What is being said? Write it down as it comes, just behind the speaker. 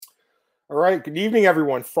All right, good evening,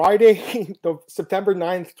 everyone. Friday, September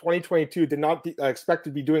 9th, 2022. Did not expect to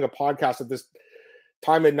be doing a podcast at this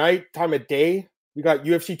time of night, time of day. We got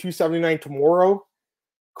UFC 279 tomorrow.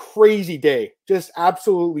 Crazy day. Just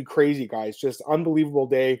absolutely crazy, guys. Just unbelievable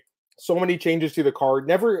day. So many changes to the card.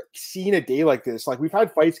 Never seen a day like this. Like, we've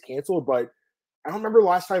had fights canceled, but I don't remember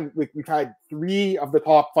last time we've had 3 of the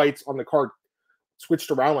top fights on the card switched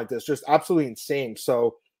around like this. Just absolutely insane.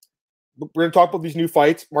 So we're going to talk about these new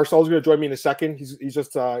fights. Marcel's going to join me in a second. He's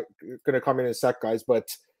just going to come in a sec, guys. But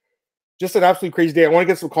just an absolutely crazy day. I want to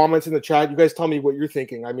get some comments in the chat. You guys tell me what you're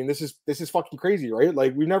thinking. I mean, this is fucking crazy, right?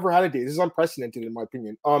 Like, we've never had a day. This is unprecedented, in my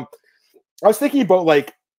opinion. I was thinking about,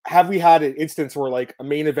 like, have we had an instance where, like, a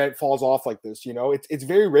main event falls off like this? You know, it's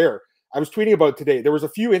very rare. I was tweeting about it today. There was a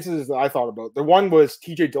few instances that I thought about. The one was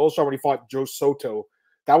TJ Dillashaw when he fought Joe Soto.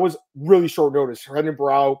 That was really short notice. Brendan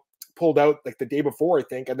Brow pulled out like the day before, I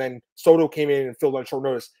think, and then Soto came in and filled on short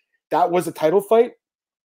notice. That was a title fight.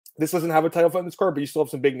 This doesn't have a title fight in this card, but you still have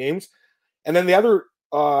some big names. And then the other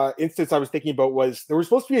instance I was thinking about was there was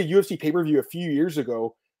supposed to be a UFC pay-per-view a few years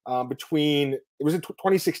ago it was in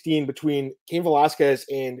 2016 between Cain Velasquez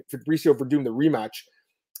and Fabricio Verdum, the rematch.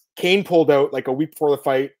 Cain pulled out like a week before the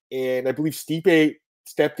fight, and I believe Stipe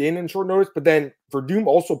stepped in short notice, but then Verdum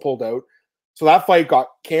also pulled out. So that fight got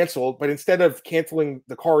canceled, but instead of canceling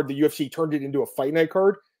the card, the UFC turned it into a fight night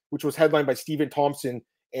card, which was headlined by Stephen Thompson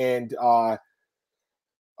and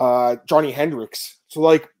Johnny Hendricks. So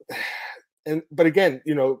like, but again,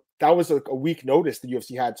 you know, that was like a week notice the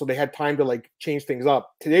UFC had, so they had time to like change things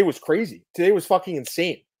up. Today was crazy. Today was fucking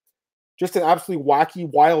insane. Just an absolutely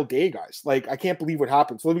wacky, wild day, guys. Like, I can't believe what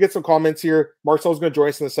happened. So let me get some comments here. Marcel's going to join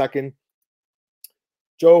us in a second.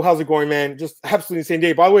 Joe, how's it going, man? Just absolutely insane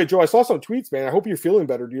day. By the way, Joe, I saw some tweets, man. I hope you're feeling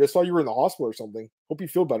better, dude. I saw you were in the hospital or something. Hope you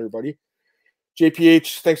feel better, buddy.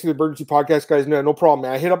 JPH, thanks for the emergency podcast, guys. No problem,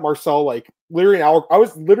 man. I hit up Marcel like literally an hour. I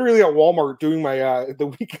was literally at Walmart doing my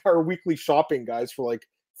our weekly shopping, guys, for like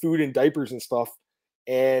food and diapers and stuff.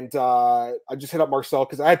 And I just hit up Marcel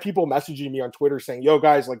because I had people messaging me on Twitter saying, "Yo,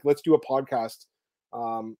 guys, like, let's do a podcast."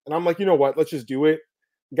 And I'm like, you know what? Let's just do it.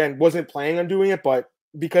 Again, wasn't planning on doing it, but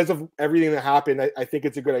because of everything that happened, I think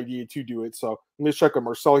it's a good idea to do it. So let me just check on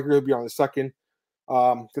Marcel here. He'll be on in a second.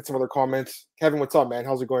 Get some other comments. Kevin, what's up, man?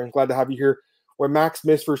 How's it going? Glad to have you here. When Max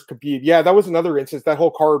missed versus Khabib. Yeah, that was another instance. That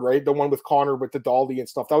whole card, right? The one with Connor with the Dolly and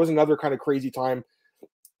stuff. That was another kind of crazy time.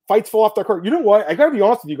 Fights fall off that card. You know what? I got to be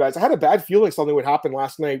honest with you guys. I had a bad feeling something would happen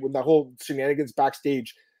last night with that whole shenanigans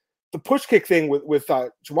backstage. The push kick thing with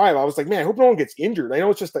Chimaev, I was like, man, I hope no one gets injured. I know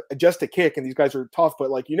it's just a kick and these guys are tough, but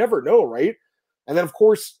like, you never know, right? And then, of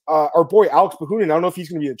course, our boy Alex Bahunin, I don't know if he's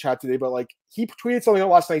going to be in the chat today, but like, he tweeted something out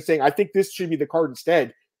last night saying, I think this should be the card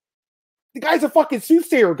instead. The guy's a fucking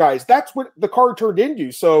soothsayer, guys. That's what the card turned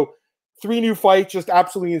into. So 3 new fights, just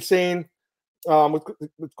absolutely insane. What's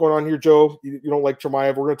going on here, Joe? You don't like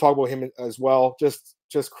Chimaev. We're going to talk about him as well. Just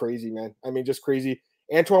crazy, man. I mean, just crazy.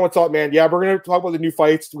 Antoine, what's up, man? Yeah, we're going to talk about the new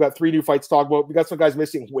fights. We got 3 new fights to talk about. We got some guys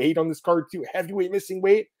missing weight on this card, too. Heavyweight missing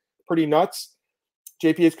weight. Pretty nuts.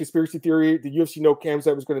 JP's conspiracy theory, the UFC no cams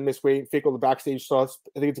that was going to miss weight, fake all the backstage stuff.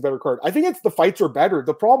 I think it's a better card. I think it's the fights are better.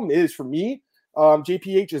 The problem is, for me,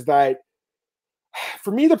 JPH, is that for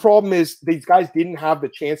me, the problem is these guys didn't have the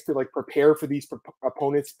chance to like prepare for these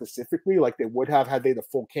opponents specifically like they would have had they the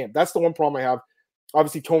full camp. That's the one problem I have.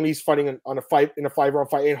 Obviously, Tony's fighting on a fight in a 5-round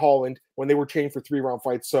fight in Holland when they were trained for 3-round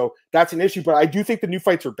fights. So that's an issue. But I do think the new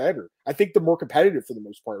fights are better. I think they're more competitive for the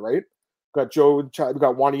most part, right? Got Joe in the chat. We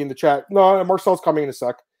got Wani in the chat. No, Marcel's coming in a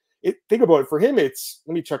sec. Think about it. For him, it's,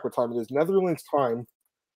 let me check what time it is. Netherlands time.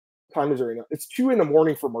 Time is right now. It's 2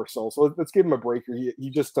 a.m. for Marcel. So let's give him a break here. He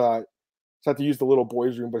just had to use the little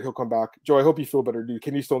boys' room, but he'll come back. Joe, I hope you feel better, dude.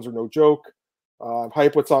 Kidney stones are no joke.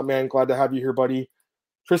 Hype, what's up, man? Glad to have you here, buddy.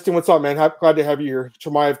 Tristan, what's up, man? Glad to have you here.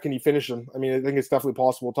 Chimaev, can you finish him? I mean, I think it's definitely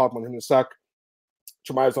possible. We'll talk about him in a sec.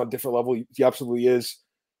 Chimaev's on a different level. He absolutely is.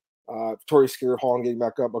 Victoria's scared. Holland getting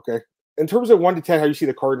back up. Okay. In terms of 1 to 10, how you see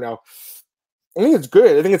the card now? I think it's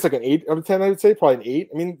good. I think it's like an 8 out of 10, I would say. Probably an 8.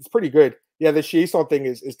 I mean, it's pretty good. Yeah, the Chiasson thing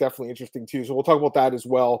is definitely interesting, too. So we'll talk about that as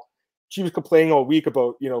well. She was complaining all week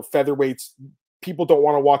about, you know, featherweights. People don't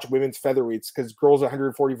want to watch women's featherweights because girls at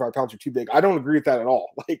 145 pounds are too big. I don't agree with that at all.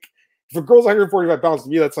 Like, if a girl's 145 pounds, to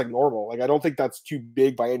me, that's like normal. Like, I don't think that's too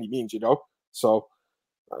big by any means, you know? So,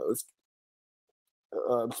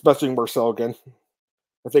 especially Marcel again.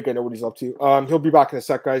 I think I know what he's up to. He'll be back in a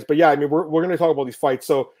sec, guys. But yeah, I mean, we're going to talk about these fights.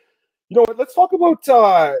 So, you know what? Let's talk about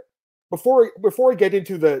before I get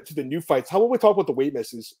into the new fights. How about we talk about the weight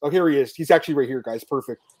misses? Oh, here he is. He's actually right here, guys.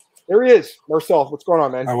 Perfect. There he is. Marcel, what's going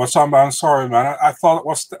on, man? What's up, man? Sorry, man. I thought it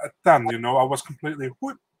was 10. You know, I was completely.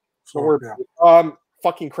 So yeah.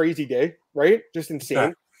 fucking crazy day, right? Just insane.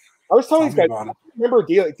 Yeah. I was telling these guys, I remember a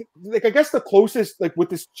day like I guess the closest like with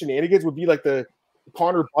this shenanigans would be like the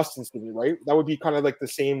Connor Bust incident, right? That would be kind of like the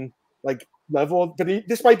same like level, but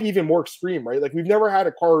this might be even more extreme, right? Like we've never had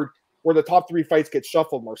a card where the top 3 fights get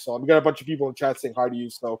shuffled, Marcel. We got a bunch of people in chat saying hi to you.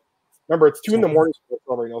 So remember, it's 2 in the morning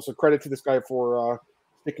right now. So credit to this guy for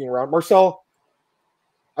sticking around. Marcel,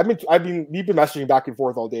 we've been messaging back and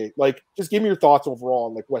forth all day. Like, just give me your thoughts overall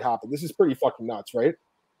on like what happened. This is pretty fucking nuts, right?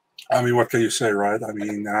 I mean, what can you say, right? I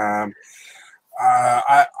mean,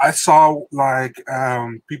 I saw like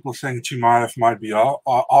people saying Chimaev might be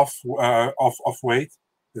off weight.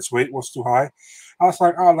 His weight was too high. I was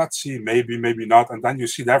like, oh, let's see, maybe not. And then you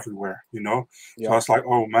see it everywhere, you know. Yeah. So I was like,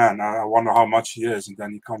 oh man, I wonder how much he is. And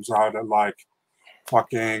then he comes out at like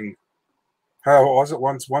fucking. How was it?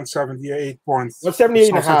 178 points. 178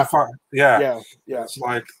 and a half. Yeah. It's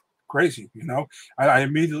like crazy, you know. I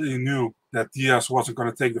immediately knew that Diaz wasn't going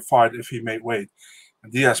to take the fight if he made weight.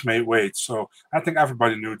 And Diaz made weight, so I think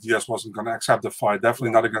everybody knew Diaz wasn't going to accept the fight.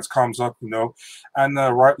 Definitely not against Kamzat, you know, and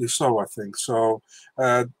rightly so, I think. So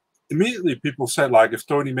immediately people said, like, if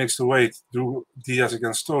Tony makes the weight, do Diaz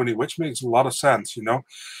against Tony, which makes a lot of sense, you know.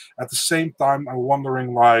 At the same time, I'm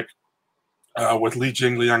wondering, like, with Li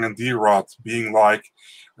Jingliang and D-Rod being like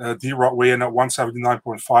D-Rod weighed in at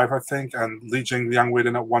 179.5, I think, and Li Jingliang weighed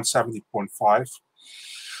in at 170.5.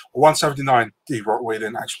 179 D-Rod weighed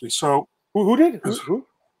in, actually. So who did? Who?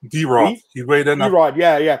 D-Rod. He weighed in D-Rod,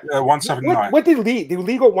 yeah. 179. What did Lee? Did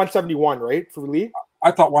Lee go 171, right, for Lee?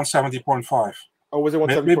 I thought 170.5. Oh, was it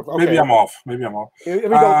 170.5? Maybe I'm off. Let me double check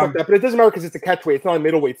that. But it doesn't matter because it's a catchweight. It's not a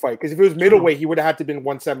middleweight fight. Because if it was middleweight, he would have had to been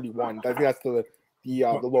 171. I think that's the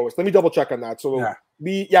lowest. Let me double check on that. So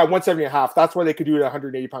Lee, 170 and a half. That's why they could do it at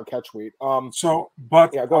 180 pound catch weight.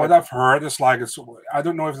 What I've heard is like I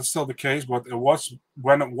don't know if it's still the case, but it was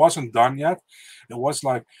when it wasn't done yet. It was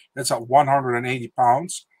like it's at 180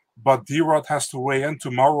 pounds, but D-Rod has to weigh in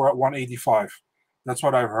tomorrow at 185. That's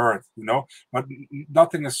what I've heard, you know. But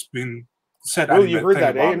nothing has been said. Really, you heard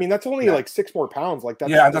that, eh? I mean, that's only like 6 more pounds. Like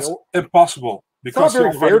that's that's impossible. Because it's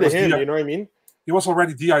not very fair to him. You know what I mean? He was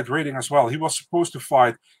already dehydrating as well. He was supposed to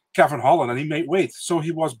fight Kevin Holland, and he made weight. So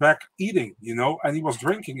he was back eating, you know, and he was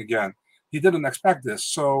drinking again. He didn't expect this.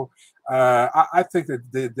 So I think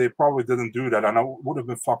that they probably didn't do that, and I would have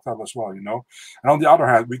been fucked up as well, you know. And on the other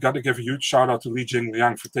hand, we got to give a huge shout out to Li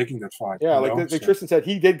Jingliang for taking that fight. Yeah, like Tristan said,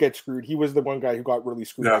 he did get screwed. He was the one guy who got really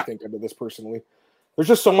screwed, I think, under this personally. There's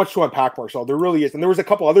just so much to unpack, Marcel. There really is. And there was a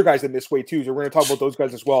couple other guys that missed weight too, so we're going to talk about those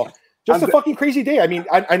guys as well. Just a fucking crazy day. I mean,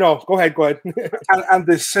 I know. Go ahead. and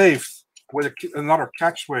they saved with another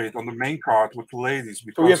catch weight on the main card with the ladies.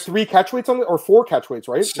 Because so we have 3 catch weights or 4 catch weights,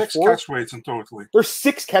 right? 6 catch weights in total. There's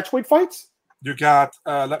 6 catch weight fights? You got,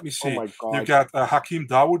 let me see. Oh my God. You got Hakeem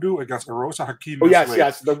Dawoodou against Arosa. Hakeem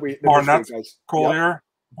yes. Barnett Collier.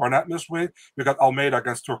 Barnett missed weight. You got Almeida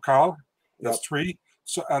against Turkal. That's 3.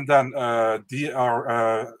 So and then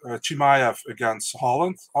Chimaev against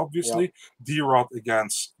Holland, obviously. D-Rod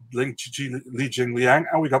against Li Jingliang,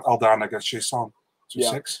 and we got Aldana against Jason.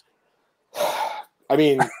 6. I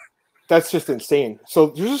mean, that's just insane. So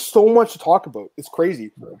there's just so much to talk about. It's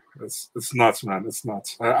crazy. It's nuts, man. It's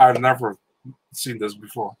nuts. I've never seen this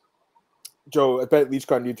before. Joe, I bet Leach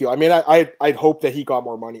got a new deal. I mean, I'd hope that he got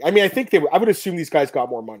more money. I mean, I would assume these guys got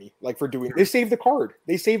more money, like for doing. They saved the card.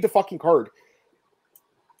 They saved the fucking card.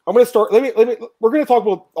 I'm going to start. We're going to talk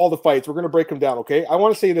about all the fights. We're going to break them down, okay? I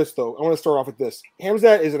want to say this, though. I want to start off with this.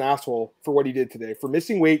 Khamzat is an asshole for what he did today, for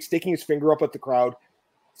missing weight, sticking his finger up at the crowd,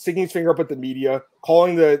 sticking his finger up at the media,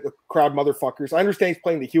 calling the crowd motherfuckers. I understand he's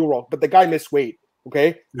playing the heel role, but the guy missed weight,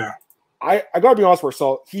 okay? Yeah. I got to be honest with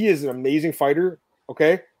Marcel. He is an amazing fighter,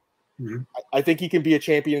 okay? Mm-hmm. I think he can be a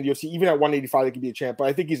champion in the UFC. Even at 185, he can be a champ, but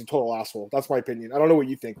I think he's a total asshole. That's my opinion. I don't know what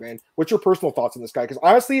you think, man. What's your personal thoughts on this guy? Because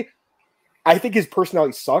honestly, I think his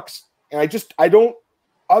personality sucks, and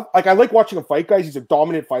I like watching him fight, guys. He's a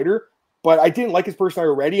dominant fighter, but I didn't like his personality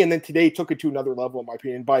already, and then today took it to another level, in my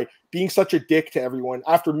opinion, by being such a dick to everyone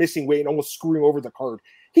after missing weight and almost screwing over the card.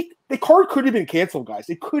 The card could have been canceled, guys.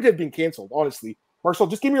 It could have been canceled, honestly. Marcel,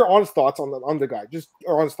 just give me your honest thoughts on the guy. Just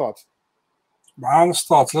your honest thoughts. My honest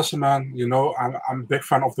thoughts. Listen, man. You know, I'm a big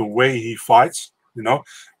fan of the way he fights. You know,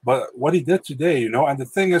 but what he did today, you know, and the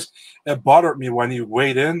thing is, it bothered me when he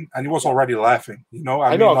weighed in and he was already laughing. You know,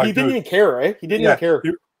 I know, like, he didn't even care, right? He didn't even care.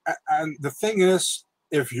 And the thing is,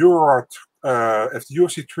 if the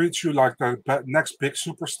UFC treats you like the next big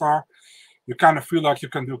superstar, you kind of feel like you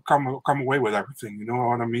can come away with everything. You know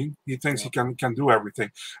what I mean? He thinks he can do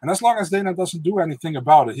everything, and as long as Dana doesn't do anything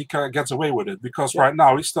about it, he gets away with it. Because right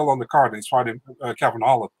now he's still on the card and he's fighting Kevin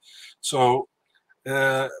Holland. So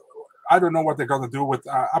I don't know what they're gonna do with.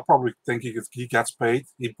 I probably think he gets paid.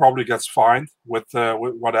 He probably gets fined with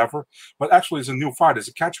whatever. But actually, it's a new fight. It's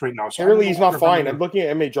a catch right now. So apparently, he's not fined. I'm looking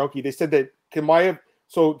at MMA Junkie. They said that Chimaev.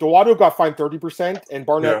 So Duato got fined 30%, and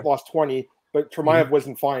Barnett lost 20%, but Chimaev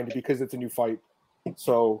wasn't fined because it's a new fight.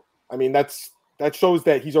 So I mean, that shows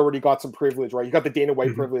that he's already got some privilege, right? You got the Dana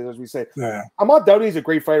White privilege, as we say. Yeah. I'm not doubting he's a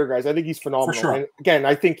great fighter, guys. I think he's phenomenal. For sure. And again,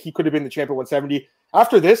 I think he could have been the champion 170.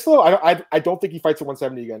 After this, though, I don't think he fights at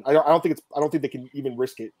 170 again. I don't think they can even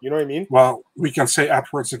risk it. You know what I mean? Well, we can say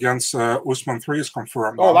Edwards against Usman 3 is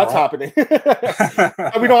confirmed. Oh, that's happening.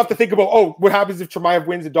 We don't have to think about, what happens if Chimaev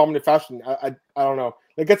wins in dominant fashion. I don't know.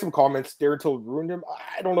 Like, get some comments. Darren Till ruined him.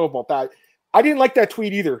 I don't know about that. I didn't like that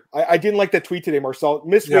tweet either. I didn't like that tweet today, Marcel.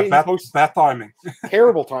 Bad timing.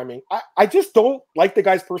 Terrible timing. I just don't like the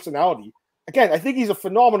guy's personality. Again, I think he's a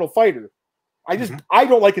phenomenal fighter. I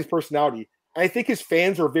don't like his personality. I think his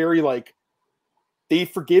fans are very, like, they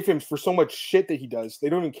forgive him for so much shit that he does. They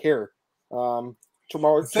don't even care.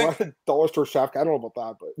 Tomorrow, dollar store Shafka. I don't know about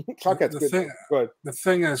that, but Shafka's good. Go ahead. The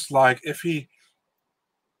thing is, like, if he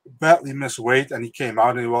badly missed weight and he came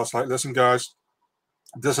out and he was like, listen, guys,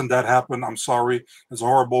 this and that happened. I'm sorry. It's a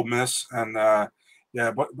horrible miss. And,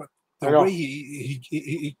 but the way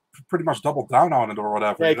he pretty much doubled down on it or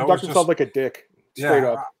whatever. Yeah, he conducted himself like a dick. Straight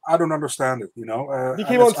up. I don't understand it, you know. He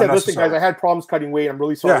came out and said, listen, guys, I had problems cutting weight. I'm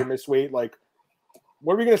really sorry I missed weight. Like,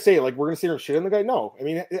 what are we going to say? Like, we're going to sit here and shit on the guy? No. I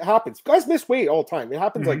mean, it happens. Guys miss weight all the time. It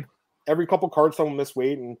happens like every couple cards, someone miss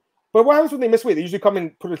weight. But what happens when they miss weight? They usually come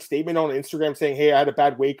and put a statement on Instagram saying, hey, I had a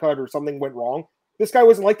bad weight cut or something went wrong. This guy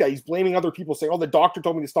wasn't like that. He's blaming other people, saying, oh, the doctor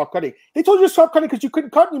told me to stop cutting. They told you to stop cutting because you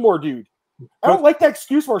couldn't cut anymore, dude. I don't like that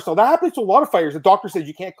excuse, Marcel. That happens to a lot of fighters. The doctor says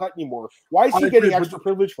you can't cut anymore. Why is he getting extra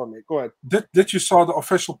privilege from it? Go ahead. Did you saw the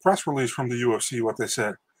official press release from the UFC, what they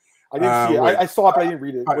said? I didn't see it. I saw it, but I didn't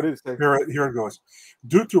read it. What did it say? Here it goes.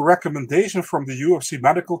 Due to recommendation from the UFC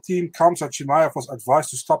medical team, comes that Chimaev was advised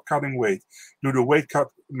to stop cutting weight due to weight cut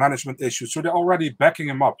management issues. So they're already backing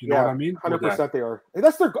him up. You know what I mean? 100% they are. And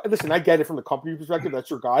that's their. Listen, I get it from the company perspective. That's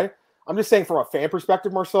your guy. I'm just saying from a fan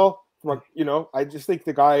perspective, Marcel. I just think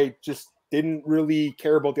the guy just didn't really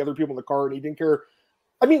care about the other people in the card. He didn't care.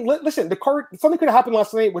 I mean, listen, the card. Something could have happened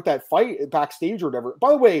last night with that fight backstage or whatever.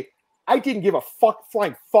 By the way, I didn't give a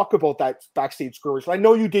flying fuck about that backstage skirmish. I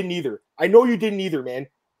know you didn't either. Man.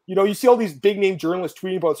 You know, you see all these big name journalists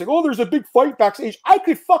tweeting about it. It's like, oh, there's a big fight backstage. I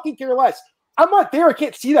could fucking care less. I'm not there. I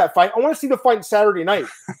can't see that fight. I want to see the fight on Saturday night.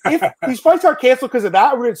 If these fights are canceled because of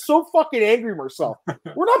that, we're so fucking angry, Marcel.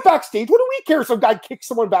 We're not backstage. What do we care if some guy kicks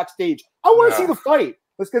someone backstage? I want to see the fight.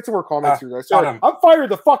 Let's get some more comments here, guys. Sorry, I'm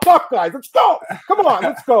fired the fuck up, guys. Let's go. Come on,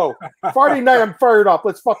 let's go. Friday night, I'm fired up.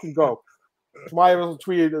 Let's fucking go. Chimaev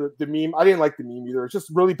tweeted the meme. I didn't like the meme either. It's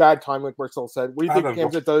just really bad timing, like Marcel said. What do you think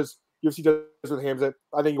Hamzat does? UFC does with Hamzat?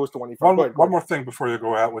 I think it goes to 25. One more thing before you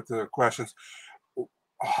go out with the questions.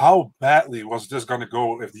 How badly was this going to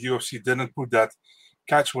go if the UFC didn't put that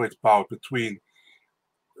catchweight bout between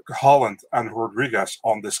Holland and Rodriguez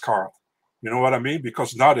on this card? You know what I mean?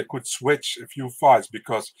 Because now they could switch a few fights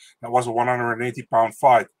because that was a 180-pound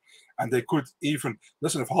fight. And they could even,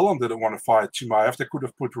 listen, if Holland didn't want to fight Chimaev, they could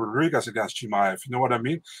have put Rodriguez against Chimaev. You know what I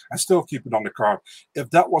mean? And still keep it on the card. If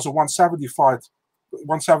that was a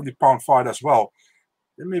 170-pound fight as well,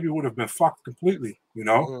 it maybe would have been fucked completely, you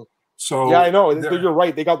know? So yeah, I know. You're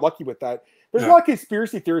right. They got lucky with that. There's a lot of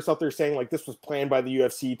conspiracy theorists out there saying like this was planned by the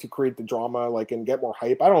UFC to create the drama, like, and get more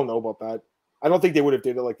hype. I don't know about that. I don't think they would have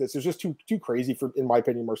did it like this. It's just too crazy for, in my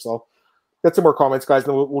opinion, Marcel. Get some more comments, guys,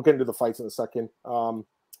 and then we'll get into the fights in a second.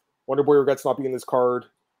 Wonder Boy regrets not being in this card.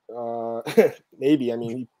 Maybe. I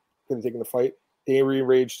mean, he couldn't take in the fight. Damian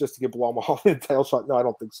Rage just to get Bilal Muhammad a title shot. No, I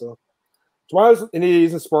don't think so. Tomorrow's and he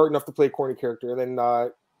isn't smart enough to play a corny character. And then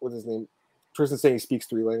what's his name? Tristan saying he speaks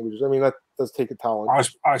 3 languages. I mean, that does take a talent.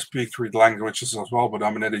 I speak 3 languages as well, but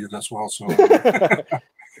I'm an idiot as well. So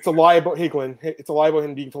it's a lie about Glenn. It's a lie about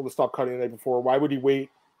him being told to stop cutting the night before. Why would he wait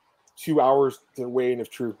 2 hours to weigh in if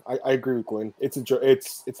true? I agree with Glenn.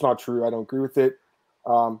 It's not true. I don't agree with it.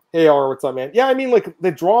 Hey, R, what's up, man? Yeah, I mean, like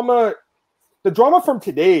the drama from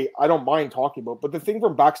today, I don't mind talking about, but the thing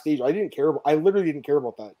from backstage, I literally didn't care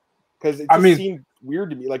about that because it just seemed weird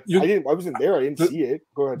to me. Like I wasn't there. I didn't see it.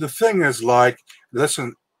 Go ahead. The thing is, like,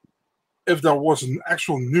 listen, if there was an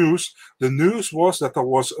actual news, the news was that there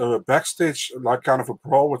was a backstage, like kind of a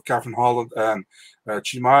brawl with Kevin Holland and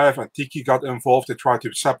Chimaev, and Tiki got involved. They tried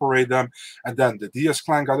to separate them, and then the Diaz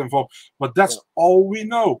clan got involved. But that's all we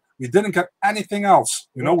know. We didn't get anything else.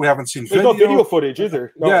 You know, we haven't seen video footage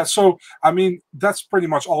either. No. Yeah, so I mean, that's pretty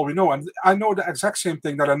much all we know. And I know the exact same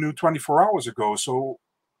thing that I knew 24 hours ago. So,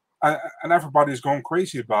 and everybody's going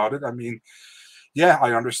crazy about it. I mean, yeah,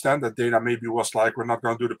 I understand that Dana maybe was like, we're not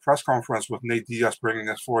going to do the press conference with Nate Diaz bringing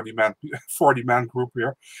his 40-man group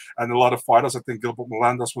here, and a lot of fighters. I think Gilbert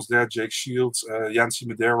Melendez was there, Jake Shields, Yancy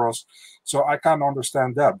Medeiros. So I kind of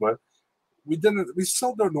understand that, but we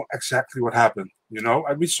still don't know exactly what happened, And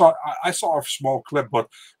I saw a small clip, but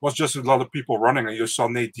it was just a lot of people running, and you saw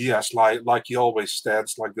Nate Diaz like he always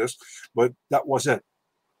stands like this, but that was it.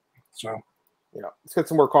 So yeah, let's get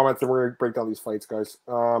some more comments, and we're gonna break down these fights, guys.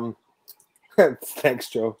 Thanks,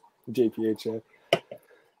 Joe. JPH.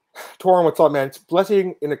 Torin, what's up, man? It's a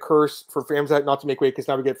blessing and a curse for Famzat not to make weight because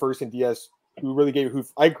now we get Ferguson Diaz, who really gave who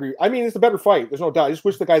I agree. I mean, it's a better fight. There's no doubt. I just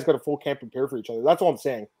wish the guys got a full camp prepare for each other. That's all I'm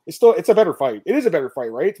saying. It's a better fight. It is a better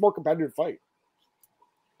fight, right? It's a more competitive fight.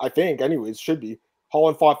 I think, anyways, should be.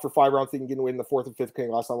 Holland fought for 5 rounds, thinking getting win the 4th and 5th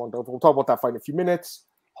king last time on We'll talk about that fight in a few minutes.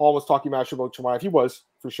 Holland was talking mash about Chimaev. He was,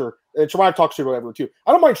 for sure. And Chimaev talks shit about everyone, too.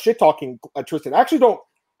 I don't mind shit talking Tristan. I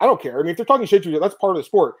don't care. I mean, if they're talking shit to you, that's part of the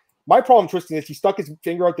sport. My problem, Tristan, is he stuck his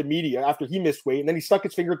finger at the media after he missed weight, and then he stuck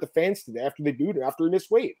his finger at the fans today after they booed him after he missed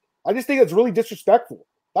weight. I just think that's really disrespectful.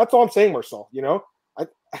 That's all I'm saying, Marcel.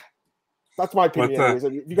 That's my opinion. Anyways.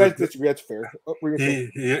 If you guys disagree, that's fair.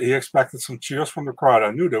 He expected some cheers from the crowd. I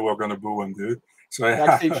knew they were going to boo him, dude. So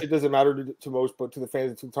backstage shit doesn't matter to most, but to the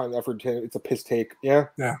fans, it's time effort. It's a piss take. Yeah.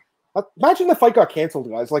 Yeah. Imagine the fight got canceled,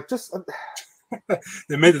 guys. Like just.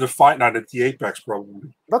 They made it a fight night at the Apex,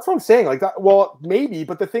 probably. That's what I'm saying. Like that. Well, maybe,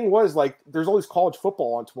 but the thing was, like, there's always college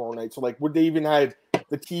football on tomorrow night. So, like, would they even had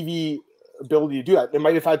the TV ability to do that? They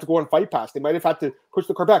might have had to go on Fight Pass. They might have had to push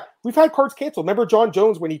the card back. We've had cards canceled. Remember John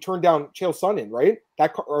Jones when he turned down Chael Sonnen, right?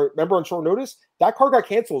 Remember on short notice that card got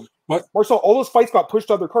canceled. What? Marcel, all those fights got pushed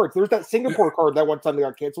to other cards. There's that Singapore card that one time they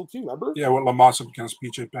got canceled too. Remember? Yeah, with Lamasa against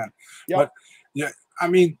PJ Penn. Yeah. But yeah, I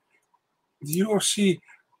mean, the UFC.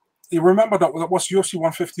 You remember that was UFC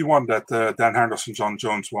 151 that Dan Henderson, John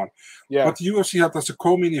Jones won. Yeah. But the UFC had as a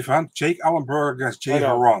co-main event Jake Ellenberger against Jay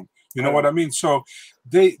Haran. You know what I mean? So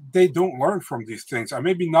they don't learn from these things. And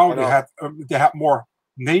maybe now they had more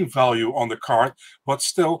name value on the card, but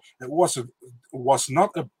still it was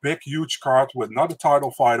not a big huge card with not a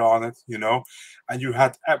title fight on it. And you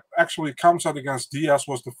had actually Kamzat against Diaz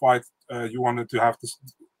was the fight you wanted to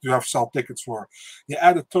have sell tickets for. They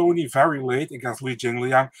added Tony very late against Li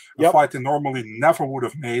Jingliang, a fight they normally never would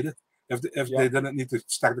have made it if they didn't need to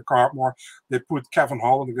stack the card more. They put Kevin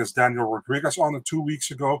Holland against Daniel Rodriguez on it 2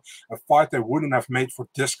 weeks ago, a fight they wouldn't have made for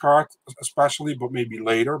this card especially, but maybe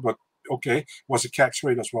later. But okay, was a catch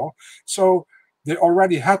rate as well. So they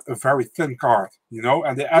already had a very thin card,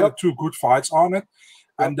 and they added 2 good fights on it,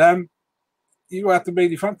 and then you had the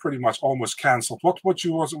main event pretty much almost canceled. What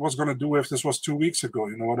you was going to do if this was 2 weeks ago?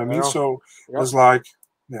 You know what I mean? So it's like,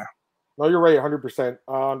 yeah. No, you're right,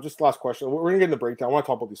 100%. Just last question. We're going to get in the breakdown. I want to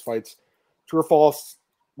talk about these fights. True or false,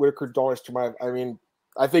 Whitaker, Donis, Chimaev. I mean,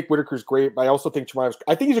 I think Whitaker's great, but I also think Chimaev's –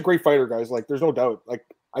 I think he's a great fighter, guys. Like, there's no doubt. Like,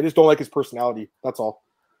 I just don't like his personality. That's all.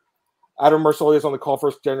 Adam Marcel is on the call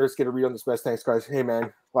first. Generous, get a read on this best. Thanks, guys. Hey,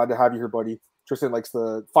 man. Glad to have you here, buddy. Tristan likes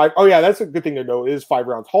the 5. Oh, yeah, that's a good thing to know. It is 5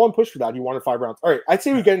 rounds. Holland pushed for that. He wanted 5 rounds. All right, I'd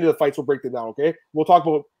say we get into the fights. We'll break them down, okay? We'll talk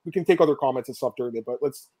about – we can take other comments and stuff during it, but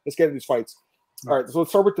let's get into these fights. All right, so let's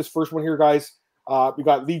start with this first one here, guys. We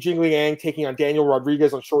got Li Jingliang taking on Daniel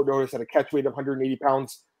Rodriguez on short notice at a catch weight of 180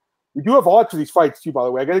 pounds. We do have odds for these fights, too, by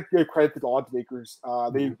the way. I got to give credit to the odds makers.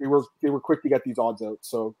 They were quick to get these odds out,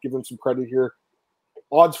 so give them some credit here.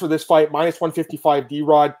 Odds for this fight, minus 155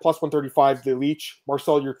 D-Rod, plus 135 the Leech.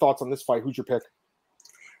 Marcel, your thoughts on this fight? Who's your pick?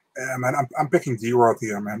 Man, I'm picking D-Rod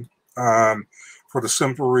here, man. For the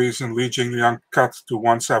simple reason Li Jingliang cut to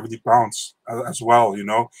 170 pounds as well,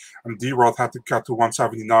 and D-Rod had to cut to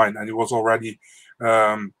 179, and he was already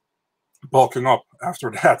bulking up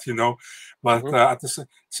after that, But at the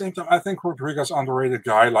same time, I think Rodriguez underrated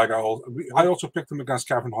guy. Like I also picked him against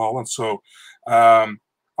Kevin Holland, so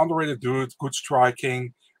underrated dude, good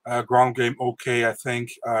striking, ground game okay, I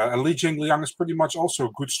think. And Li Jingliang is pretty much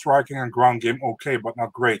also good striking and ground game okay, but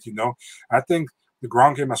not great, I think the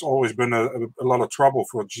ground game has always been a lot of trouble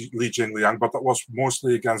for Li Jingliang, but that was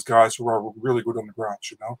mostly against guys who are really good on the ground,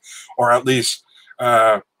 or at least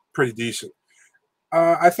pretty decent.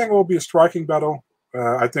 I think it will be a striking battle.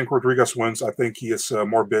 I think Rodriguez wins. I think he is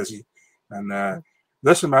more busy. And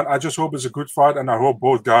listen, man, I just hope it's a good fight, and I hope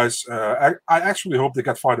both guys. I actually hope they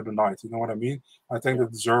get fight of the night. You know what I mean? I think they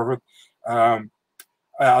deserve it.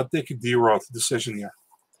 I'll take a D-Rod decision here.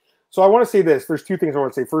 So I want to say this. There's 2 things I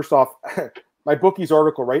want to say. First off, my bookie's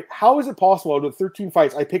article, right? How is it possible out of 13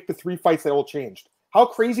 fights, I picked the 3 fights that all changed? How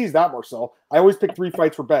crazy is that, Marcel? I always pick 3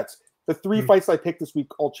 fights for bets. The 3 fights I picked this week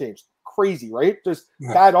all changed. Crazy, right? Just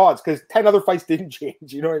bad odds because 10 other fights didn't change.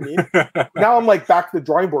 You know what I mean? Now I'm like back to the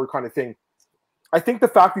drawing board kind of thing. I think the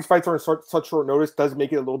fact these fights are on such short notice does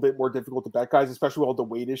make it a little bit more difficult to bet, guys, especially with all the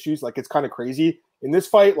weight issues. Like, it's kind of crazy in this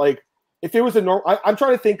fight. Like, if it was a normal, I'm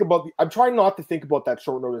trying to think about. I'm trying not to think about that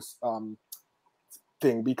short notice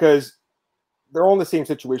thing because they're all in the same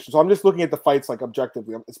situation. So I'm just looking at the fights like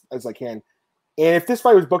objectively as I can. And if this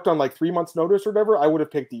fight was booked on like 3 months' notice or whatever, I would have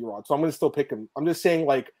picked D-Rod. So I'm going to still pick him. I'm just saying,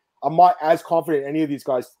 like, I'm not as confident in any of these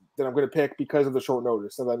guys that I'm going to pick because of the short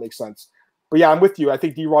notice. So that makes sense. But yeah, I'm with you. I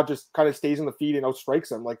think D-Rod just kind of stays in the feed and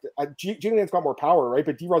outstrikes him. Like, Jianlian's got more power, right?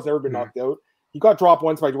 But D-Rod's never been knocked out. He got dropped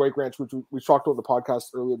once by Dwight Grant, which we talked about in the podcast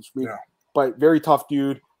earlier this week. Yeah. But very tough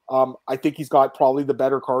dude. I think he's got probably the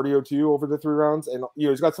better cardio too over the 3 rounds. And,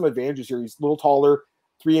 he's got some advantages here. He's a little taller,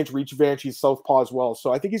 3-inch reach advantage. He's southpaw as well.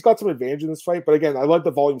 So I think he's got some advantage in this fight. But again, I love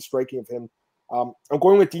the volume striking of him. I'm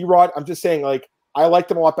going with D-Rod. I'm just saying, like, I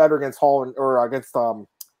liked him a lot better against Holland or against Holland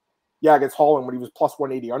when he was plus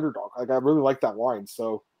 180 underdog. Like, I really like that line.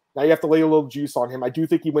 So now you have to lay a little juice on him. I do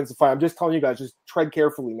think he wins the fight. I'm just telling you guys, just tread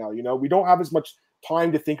carefully now. We don't have as much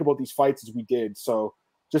time to think about these fights as we did. So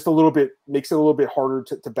just a little bit makes it a little bit harder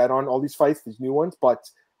to bet on all these fights, these new ones. But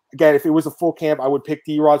again, if it was a full camp, I would pick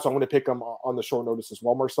D-Rod. So I'm going to pick him on the short notice as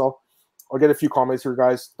well, Marcel. I'll get a few comments here,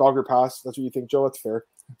 guys. Dog or pass? That's what you think, Joe? That's fair.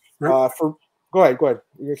 Go ahead.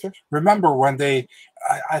 Remember when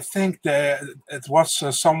I think that it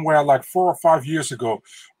was somewhere like 4 or 5 years ago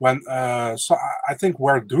when I think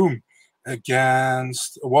Doom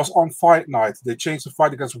was on Fight Night. They changed the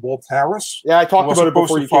fight against Walt Harris. Yeah, I talked about it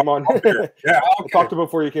before you came on. Yeah, okay. I talked about it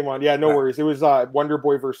before you came on. Yeah, no worries. It was Wonder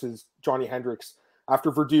Boy versus Johnny Hendricks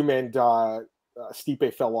after Verdum and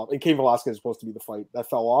Stipe fell off. And Cain Velasquez was supposed to be the fight. That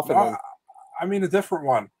fell off. I mean a different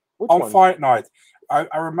one. Which on one? Fight Night.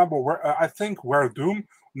 I remember I think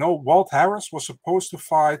Walt Harris was supposed to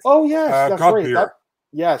fight. Oh yes, that's Godbeer. right.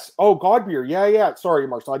 Yes. Oh, Godbeer. Yeah. Sorry,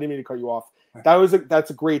 Marcel. I didn't mean to cut you off.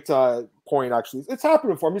 That's a great point. Actually, it's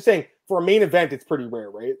happened before. I'm just saying for a main event, it's pretty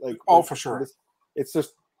rare, right? Like, for sure. It's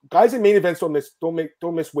just guys in main events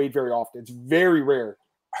don't miss weight very often. It's very rare.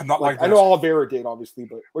 And not like I know Oliveira did, obviously,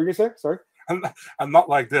 but what were you gonna say? Sorry. And not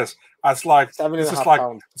like this. It's like 7.5 like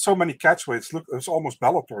pounds. So many catch weights. Look, it's almost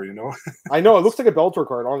Bellator, I know it looks like a Bellator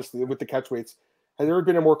card, honestly, with the catch weights. Has there ever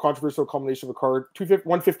been a more controversial combination of a card?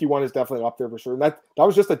 151 is definitely up there for sure. And that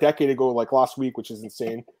was just a decade ago, like last week, which is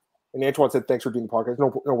insane. And Antoine said, "Thanks for doing the podcast."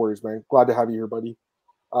 No worries, man. Glad to have you here, buddy.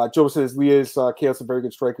 Joe says Leah's Chaos are very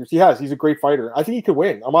good strikers. He's a great fighter. I think he could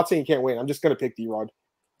win. I'm not saying he can't win. I'm just gonna pick D-Rod.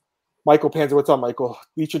 Michael Panzer, what's up, Michael?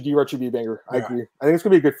 Leach and D-Rod should be a banger. I agree. I think it's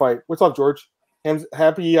gonna be a good fight. What's up, George? Ham's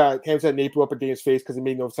said Nate blew up in Dana's face because it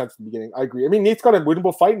made no sense in the beginning. I agree. I mean, Nate's got a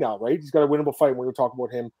winnable fight now, right? He's got a winnable fight. We're going to talk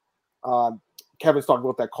about him. Kevin's talking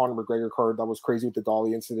about that Conor McGregor card that was crazy with the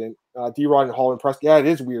Dolly incident. D-Rod and Holland press. Yeah, it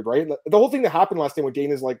is weird, right? The whole thing that happened last time when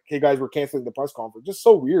Dana's like, "Hey guys, we're canceling the press conference." Just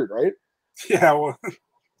so weird, right? Yeah. Well.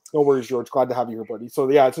 No worries, George. Glad to have you here, buddy. So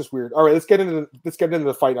yeah, it's just weird. All right, let's get into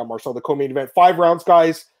the fight now, Marcel. The co-main event, 5 rounds,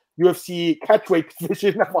 guys. UFC catchweight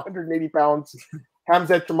division of 180 pounds.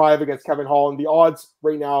 Khamzat Chimaev against Kevin Holland. The odds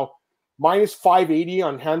right now, minus 580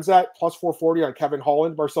 on Khamzat, plus 440 on Kevin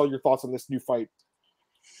Holland. Marcel, your thoughts on this new fight?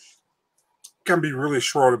 Can be really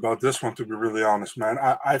short about this one, to be really honest, man.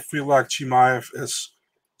 I feel like Chimaev is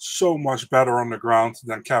so much better on the ground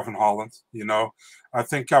than Kevin Holland. I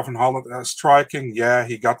think Kevin Holland striking, yeah,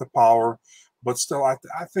 he got the power, but still, I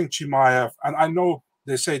think Chimaev, and I know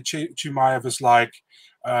they say Chimaev is like,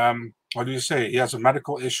 what do you say? He has a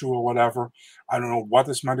medical issue or whatever. I don't know what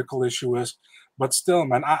his medical issue is, but still,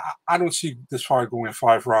 man, I don't see this fight going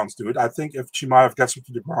 5 rounds, dude. I think if Chimaev gets him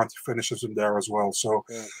to the ground, he finishes him there as well. So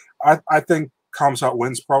yeah. I think Khamzat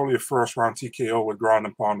wins probably a first round TKO with ground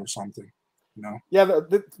and pound or something. Yeah,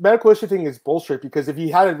 the medical issue thing is bullshit because if he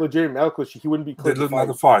had a legitimate medical issue, he wouldn't be cleared to fight.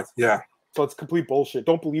 The fight. Yeah. So it's complete bullshit.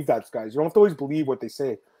 Don't believe that, guys. You don't have to always believe what they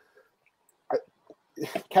say.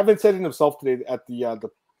 Kevin said it himself today at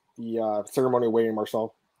the ceremony weigh-in,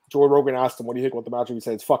 Marcel. Joe Rogan asked him, "What do you think about the matchup?" He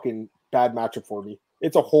said, "It's fucking bad matchup for me.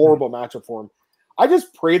 It's a horrible matchup for him." I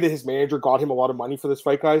just pray that his manager got him a lot of money for this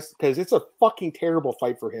fight, guys, because it's a fucking terrible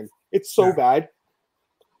fight for him. It's so bad.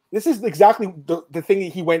 This is exactly the thing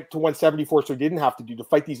that he went to 170 for, so he didn't have to do, to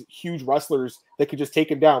fight these huge wrestlers that could just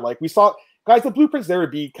take him down. Like we saw, guys, the blueprint's there to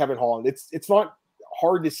beat Kevin Holland. It's not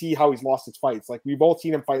hard to see how he's lost his fights. Like we've all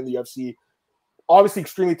seen him fight in the UFC. Obviously,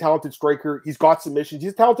 extremely talented striker. He's got submissions.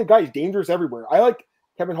 He's a talented guy. He's dangerous everywhere. I like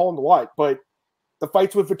Kevin Holland a lot, but the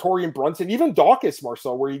fights with Vittori and Brunson, even Dawkins,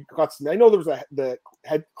 Marcel, where he got, I know there was the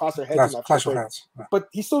head clash of heads in that fight, but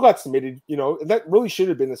he still got submitted. That really should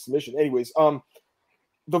have been a submission. Anyways,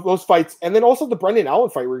 those fights, and then also the Brendan Allen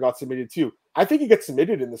fight where he got submitted too. I think he gets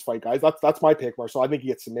submitted in this fight, guys. That's my pick, Marcel. I think he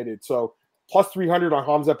gets submitted. So plus 300 on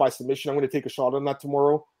Hamzat by submission. I'm going to take a shot on that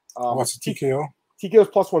tomorrow. What's the TKO? TKO is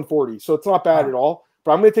plus 140, so it's not bad at all.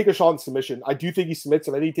 But I'm going to take a shot on submission. I do think he submits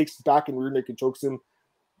him. I think he takes his back and rear naked and chokes him.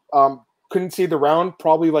 Couldn't say the round,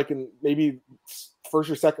 probably like in maybe first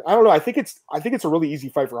or second. I don't know. I think it's a really easy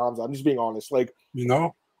fight for Hamzat. I'm just being honest. Like, you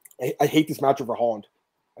know, I hate this matchup for Holland.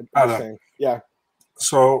 I'm saying, yeah.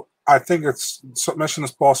 So I think submission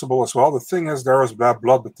is possible as well. The thing is, there is bad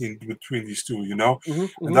blood between these two, you know,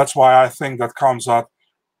 and that's why I think that comes out.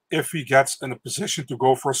 If he gets in a position to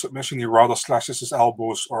go for a submission, he rather slashes his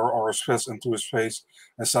elbows or his fist into his face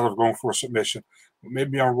instead of going for a submission.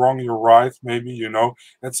 Maybe I'm wrong. You're right. Maybe, you know,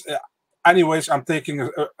 it's. Anyways, I'm taking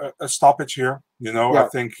a stoppage here. You know, I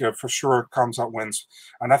think for sure Hamzat wins,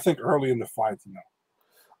 and I think early in the fight, you know.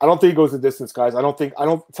 I don't think it goes the distance, guys. I don't.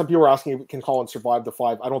 Some people are asking, can Colin survive the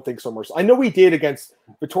 5? I don't think so much. I know he did against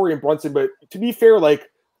Vettori and Brunson, but to be fair, like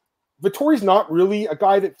Vettori's not really a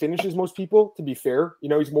guy that finishes most people. To be fair, you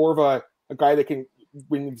know, he's more of a guy that can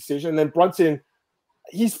win the decision. And then Brunson,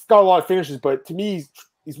 he's got a lot of finishes, but to me,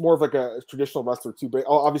 he's more of like a traditional wrestler too. But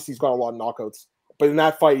obviously, he's got a lot of knockouts. But in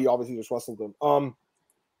that fight, he obviously just wrestled him.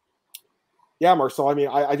 Yeah, Marcel. I mean,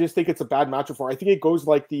 I just think it's a bad matchup for him. I think it goes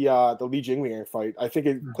like the Li Jingliang fight. I think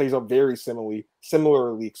it plays out very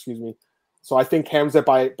similarly. Excuse me. So I think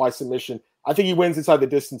Hamzat by submission. I think he wins inside the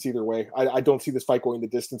distance either way. I don't see this fight going the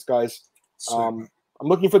distance, guys. I'm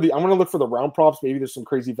going to look for the round props. Maybe there's some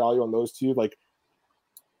crazy value on those too. Like,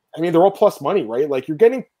 I mean, they're all plus money, right? Like you're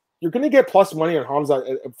going to get plus money on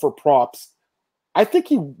Hamzat for props. I think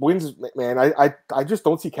he wins, man. I just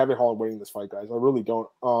don't see Kevin Holland winning this fight, guys. I really don't.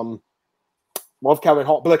 Love Kevin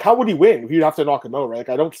Holland, but like, how would he win? He'd have to knock him out, right? Like,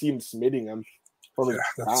 I don't see him submitting him from his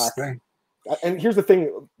back. And here's the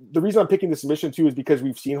thing: the reason I'm picking the submission too is because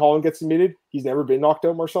we've seen Holland get submitted. He's never been knocked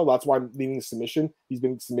out, Marcel. That's why I'm leaning the submission. He's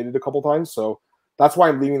been submitted a couple times, so that's why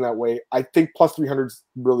I'm leaning that way. I think plus 300 is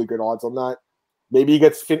really good odds on that. Maybe he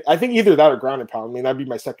gets fit. I think either that or ground and pound. I mean, that'd be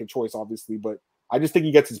my second choice, obviously, but I just think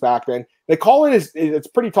he gets his back, man. They call it it's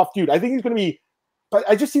pretty tough, dude. I think he's going to be, but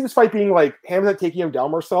I just see this fight being like Hamzat taking him down,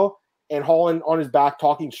 Marcel, and Holland on his back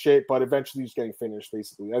talking shit, but eventually he's getting finished,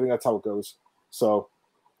 basically. I think that's how it goes. So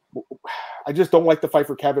I just don't like the fight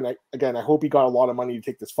for Kevin. I hope he got a lot of money to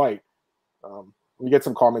take this fight. Let me get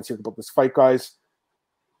some comments here about this fight, guys.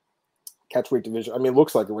 Catchweight division. I mean, it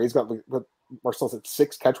looks like it. He's got Marcel's at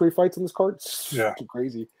 6 catchweight fights in this card. It's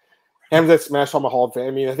crazy. Hamzat smashed on my Hall of Fame.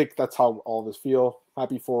 I mean, I think that's how all of us feel.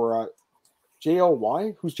 Happy for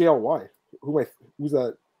JLY. Who's JLY? Who's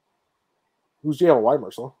that? Who's JLY,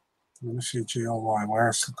 Marcel? Let me see JLY.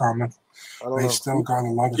 Where's the comment? I don't know. Still got a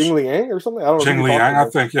lot of Jingliang or something. I don't know. Jingliang, I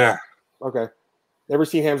think, yeah. Okay. Never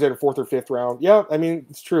seen Hamzat in 4th or 5th round. Yeah, I mean,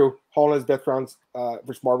 it's true. Holland has death rounds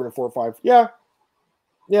versus Marvin in 4 or 5. Yeah,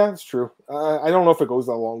 it's true. I don't know if it goes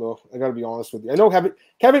that long though. I got to be honest with you. I know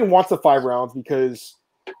Kevin wants the 5 rounds because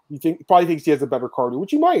he probably thinks he has a better cardio,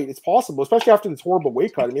 which he might. It's possible, especially after this horrible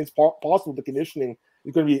weight cut. I mean, it's possible the conditioning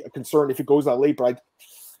is going to be a concern if it goes that late. But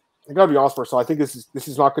I got to be honest for so I think this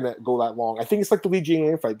is not going to go that long. I think it's like the Li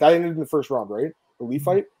Jingliang fight that ended in the 1st round, right? The Li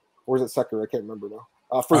fight, or is it 2nd? I can't remember now.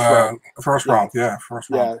 First round. First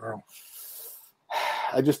round.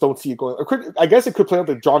 I just don't see it going. I guess it could play out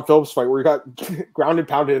the John Phillips fight where he got grounded,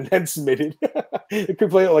 pounded, and then submitted. It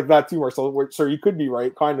could play out like that too, Marcel. So you could be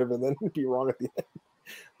right, kind of, and then be wrong at the end.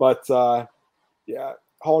 But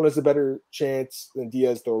Holland has a better chance than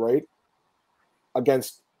Diaz, though, right?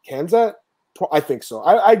 Against Hamzat, I think so.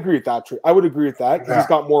 I agree with that. I would agree with that because he's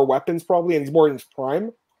got more weapons probably, and he's more in his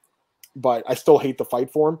prime. But I still hate the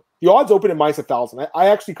fight for him. The odds open at -1,000. I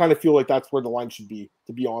actually kind of feel like that's where the line should be.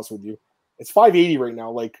 To be honest with you, it's 580 right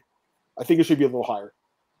now. Like, I think it should be a little higher.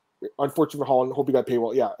 Unfortunately for Holland, hope he got paid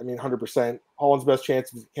well. Yeah, I mean, 100%. Holland's best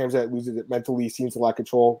chance is Hamzat loses it mentally, seems to lack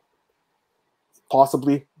control.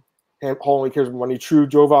 Possibly. Holland cares about money. True,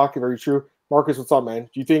 Jovac, very true. Marcus, what's up, man?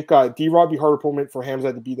 Do you think D-Rod be harder opponent for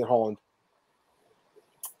Hamzat to beat than Holland?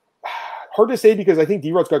 Hard to say because I think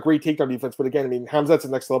D-Rod's got great takedown defense, but again, I mean, Hamzat's the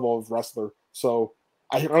next level of wrestler, so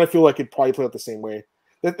I kind of feel like it'd probably play out the same way.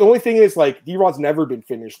 The only thing is, like, D-Rod's never been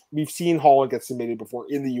finished. We've seen Holland get submitted before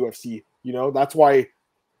in the UFC, you know? That's why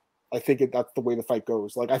I think that's the way the fight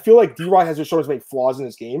goes. Like, I feel like D-Rod has shown as many flaws in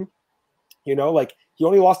his game, you know? Like, he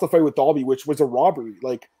only lost the fight with Dalby, which was a robbery.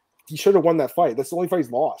 Like, he should have won that fight. That's the only fight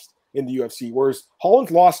he's lost in the UFC, whereas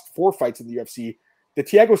Holland's lost 4 fights in the UFC. The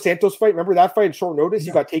Thiago Santos fight, remember that fight in short notice?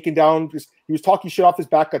 He got taken down. He was talking shit off his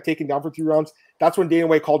back, got taken down for 3 rounds. That's when Dana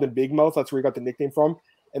White called him Big Mouth. That's where he got the nickname from.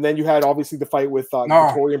 And then you had, obviously, the fight with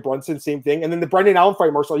Victoria and Brunson, same thing. And then the Brendan Allen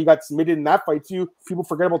fight, Marcel, he got submitted in that fight, too. People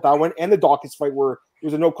forget about that one. And the Dawkins fight where It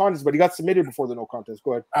was a no contest, but he got submitted before the no contest.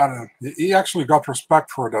 Go ahead. I don't know. He actually got respect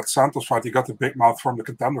for that Santos fight. He got the big mouth from the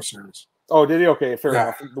Contender Series. Oh, did he? Okay, fair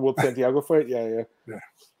enough. The Will Santiago fight? Yeah.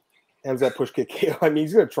 Hands that push kick. I mean,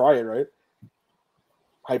 he's going to try it, right?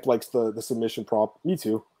 Hype likes the submission prop. Me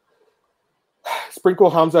too. Sprinkle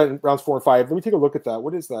Hamza in rounds 4 and 5. Let me take a look at that.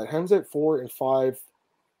 What is that? Hamza at 4 and 5.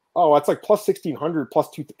 Oh, that's like plus 1,600, plus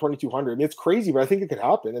 2,200. I mean, it's crazy, but I think it could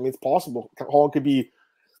happen. I mean, it's possible. Holland could be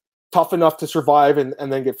tough enough to survive and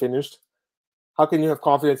then get finished. How can you have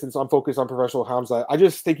confidence in unfocused, unprofessional Hamza? I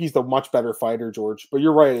just think he's the much better fighter, George. But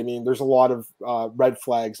you're right. I mean, there's a lot of red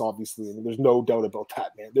flags, obviously. I mean, there's no doubt about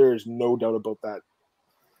that, man. There is no doubt about that.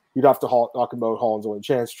 You'd have to talk about Holland's only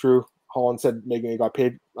chance. True. Holland said Megan got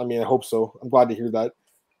paid. I mean, I hope so. I'm glad to hear that.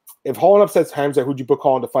 If Holland upsets Hamza, who'd you book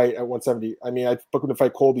Holland to fight at 170? I mean, I'd book him to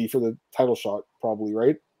fight Colby for the title shot, probably,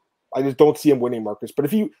 right? I just don't see him winning, Marcus. But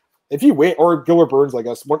if he win, or Gil or Burns, I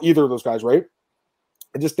guess, either of those guys, right?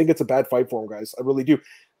 I just think it's a bad fight for him, guys. I really do.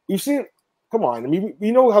 We've seen, come on. I mean,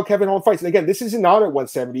 we know how Kevin Holland fights. And again, this is not at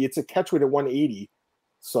 170. It's a catchweight at 180.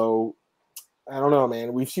 So, I don't know,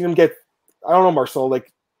 man. We've seen him get, I don't know, Marcel,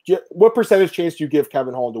 like, what percentage chance do you give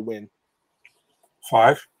Kevin Holland to win?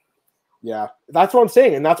 5. Yeah, that's what I'm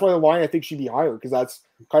saying. And that's why the line, I think, should be higher, because that's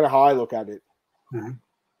kind of how I look at it. Mm-hmm.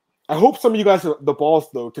 I hope some of you guys have the balls,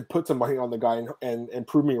 though, to put some money on the guy and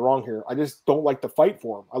prove me wrong here. I just don't like the fight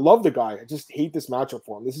for him. I love the guy. I just hate this matchup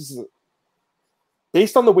for him. This is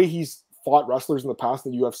based on the way he's fought wrestlers in the past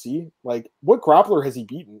in the UFC. Like, what grappler has he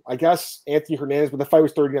beaten? I guess Anthony Hernandez, but the fight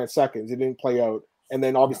was 39 seconds. It didn't play out. And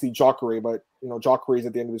then obviously Jacare, but Jacare's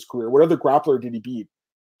at the end of his career. What other grappler did he beat?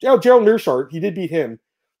 Gerald Mearshart, he did beat him.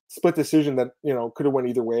 Split decision that could have went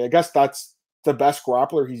either way. I guess that's the best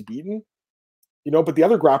grappler he's beaten. But the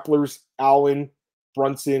other grapplers, Allen,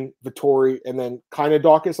 Brunson, Vittori, and then kind of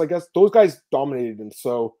Dawkins, I guess, those guys dominated him.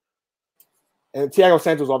 So, and Thiago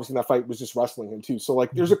Santos, obviously, in that fight was just wrestling him too. So,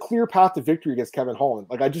 like, there's a clear path to victory against Kevin Holland.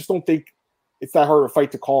 Like, I just don't think it's that hard of a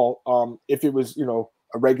fight to call if it was,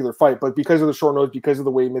 a regular fight. But because of the short notice, because of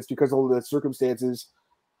the weight limits, because of the circumstances,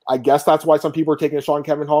 I guess that's why some people are taking a shot on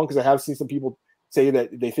Kevin Holland, because I have seen some people say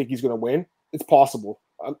that they think he's going to win. It's possible.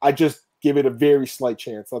 I just give it a very slight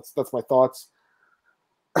chance. That's my thoughts.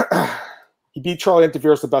 He beat Charlie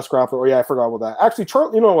Antiveros, the best grappler. Oh, yeah, I forgot about that. Actually,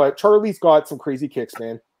 you know what? Charlie's got some crazy kicks,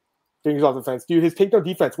 man. Fingers off the fence. Dude, his takedown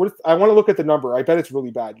defense. I want to look at the number. I bet it's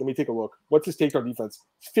really bad. Let me take a look. What's his takedown defense?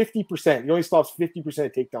 50%. He only stops 50%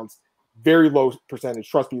 of takedowns. Very low percentage.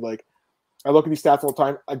 Trust me. Like, I look at these stats all the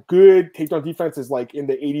time. A good takedown defense is like in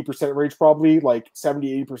the 80% range, probably like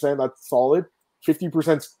 70, 80%. That's solid.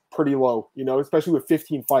 50% is pretty low, especially with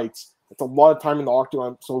 15 fights. It's a lot of time in the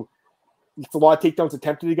octagon. So it's a lot of takedowns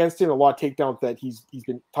attempted against him, a lot of takedowns that he's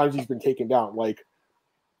been taken down. Like,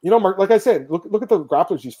 Mark, like I said, look at the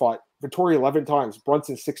grapplers he's fought. Vittori 11 times,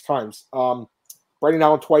 Brunson 6 times, Brendan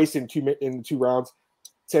Allen twice in 2 rounds.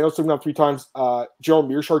 Santos took him down 3 times. Gerald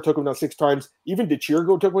Mearshart took him down 6 times. Even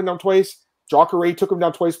DeChirgo took him down twice. Jacare took him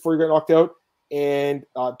down twice before he got knocked out. And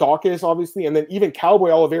Dawkins, obviously. And then even Cowboy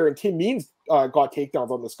Oliveira and Tim Means got takedowns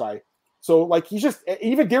on this guy. So, like, he's just –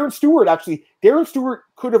 even Darren Stewart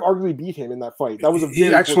could have arguably beat him in that fight. That was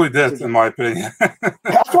he actually did, in my opinion.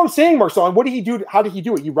 That's what I'm saying, Marcel. And what did he do? How did he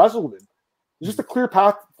do it? He wrestled him. It's just a clear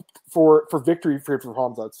path for victory for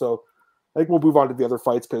Hamza. So, I think we'll move on to the other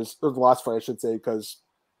fights, or the last fight, I should say, because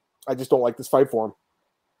I just don't like this fight for him.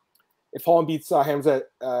 If Holland beats Hamza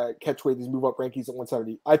catchweight, these move up rankings at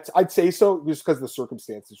 170. I'd say so, just because of the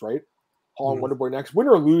circumstances, right? Holland Wonderboy next. Win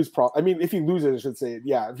or lose, if he loses, I should say,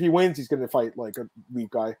 yeah. If he wins, he's going to fight like a league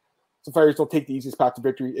guy. Some fighters don't take the easiest path to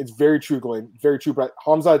victory. It's very true, Glenn. Very true. But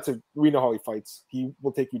Hamza, we know how he fights. He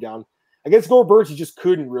will take you down. Against Gold Birds, he just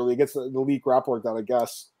couldn't really. Against the elite grappler that I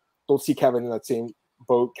guess. Don't see Kevin in that same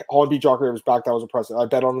boat. Holland beat Jacare was back. That was impressive. I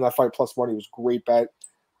bet on that fight plus money. It was a great bet.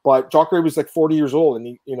 But Jacare was like 40 years old,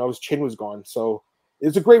 and his chin was gone. So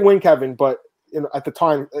it's a great win, Kevin. But at the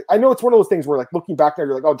time, I know it's one of those things where, like, looking back now,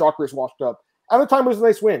 you're like, oh, Jacare's washed up. At the time, it was a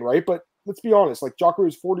nice win, right? But let's be honest, like, Jacare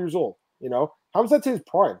was 40 years old. Hamza's his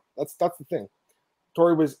prime. That's the thing.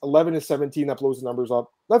 Tori was 11-17. That blows the numbers up.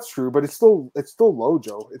 That's true, but it's still low,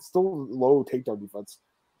 Joe. It's still low takedown defense.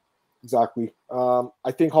 Exactly.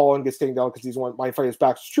 I think Holland gets taken down because he's one. My fight is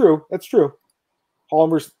back. It's true. That's true.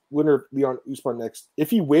 Holland versus winner Leon Usman next. If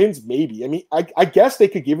he wins, maybe. I mean, I guess they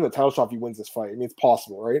could give him the title shot if he wins this fight. I mean, it's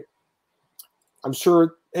possible, right? I'm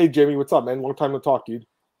sure. Hey, Jamie, what's up, man? Long time to talk, dude.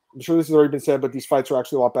 I'm sure this has already been said, but these fights are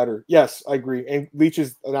actually a lot better. Yes, I agree. And Leach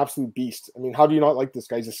is an absolute beast. I mean, how do you not like this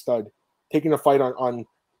guy? He's a stud. Taking a fight on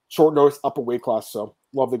short notice, up a weight class. So,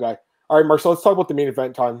 love the guy. All right, Marcel, let's talk about the main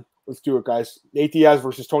event time. Let's do it, guys. Nate Diaz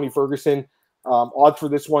versus Tony Ferguson. Odds for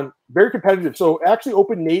this one, very competitive. So actually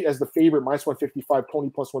opened Nate as the favorite, minus 155, Tony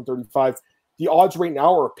plus 135. The odds right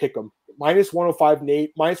now are a pick 'em. Minus 105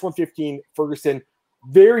 Nate, minus 115 Ferguson.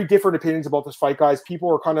 Very different opinions about this fight, guys.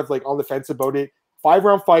 People are kind of like on the fence about it.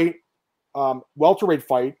 5-round fight, welterweight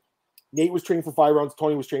fight. Nate was training for 5 rounds.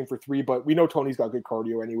 Tony was training for 3, but we know Tony's got good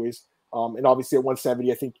cardio anyways. And obviously at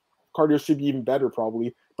 170, I think cardio should be even better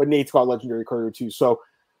probably. But Nate's got legendary cardio too. So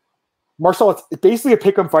Marcel, it's basically a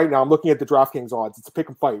pick-em fight now. I'm looking at the DraftKings odds. It's a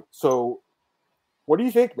pick-em fight. So what do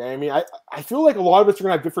you think, man? I mean, I feel like a lot of us are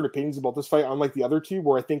going to have different opinions about this fight, unlike the other two,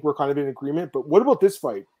 where I think we're kind of in agreement. But what about this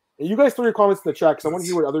fight? And you guys throw your comments in the chat because I want to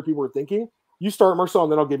hear what other people are thinking. You start, Marcel,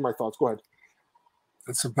 and then I'll give my thoughts. Go ahead.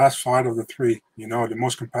 It's the best fight of the 3, the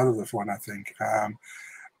most competitive one, I think.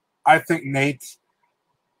 I think Nate,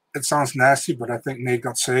 it sounds nasty, but I think Nate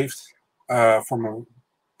got saved from a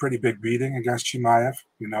pretty big beating against Chimaev,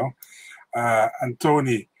 and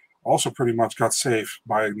Tony also pretty much got saved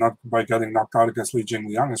by getting knocked out against Li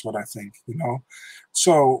Jingliang is what I think,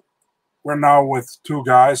 So we're now with 2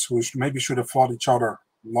 guys who maybe should have fought each other a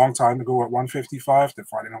long time ago at 155. They're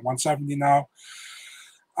fighting at 170 now.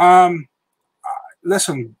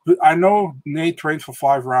 Listen, I know Nate trained for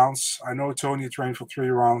 5 rounds. I know Tony trained for 3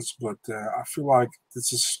 rounds, but I feel like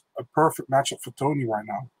this is a perfect matchup for Tony right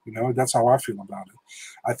now. That's how I feel about it.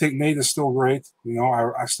 I think Nate is still great.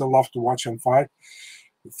 I still love to watch him fight.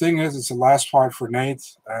 The thing is, it's the last fight for Nate.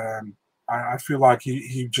 I feel like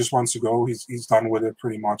he just wants to go. He's done with it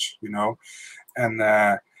pretty much,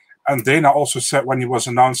 And Dana also said when he was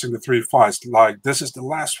announcing the 3 fights, like, this is the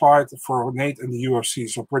last fight for Nate in the UFC.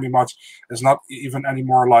 So pretty much it's not even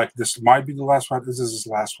anymore like this might be the last fight. This is his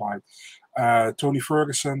last fight. Tony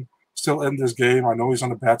Ferguson still in this game. I know he's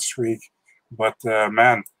on a bad streak. But,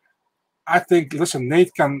 man, I think, listen,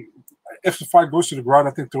 Nate can, if the fight goes to the ground,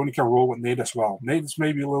 I think Tony can roll with Nate as well. Nate is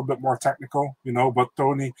maybe a little bit more technical, but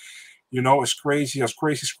Tony, is crazy, has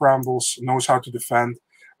crazy scrambles, knows how to defend.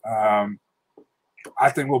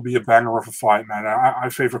 I think will be a banger of a fight, man. I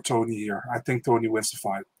favor Tony here. I think Tony wins the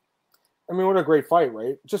fight. I mean, what a great fight,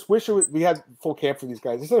 right? Just wish we had full camp for these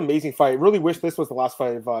guys. This is an amazing fight. Really wish this was the last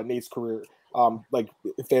fight of Nate's career. Like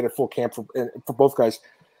if they had a full camp for both guys.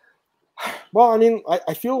 Well, I mean,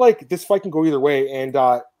 I feel like this fight can go either way, and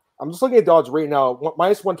I'm just looking at the odds right now.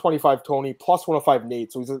 Minus 125 Tony, plus 105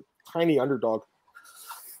 Nate. So he's a tiny underdog.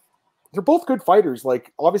 They're both good fighters.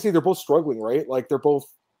 Like obviously they're both struggling, right? Like they're both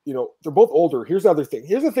older. Here's the other thing.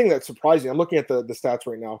 Here's the thing that's surprising. I'm looking at the stats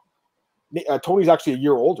right now. Tony's actually a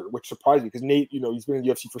year older, which surprised me because Nate, he's been in the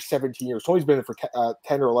UFC for 17 years. Tony's been in for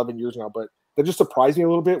 10 or 11 years now, but that just surprised me a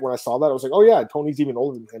little bit when I saw that. I was like, oh yeah, Tony's even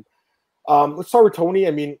older than him. Let's start with Tony.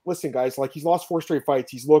 I mean, listen, guys, like he's lost 4 straight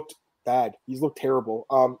fights. He's looked bad. He's looked terrible.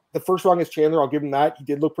 The first round against Chandler, I'll give him that. He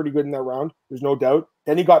did look pretty good in that round. There's no doubt.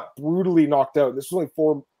 Then he got brutally knocked out. This was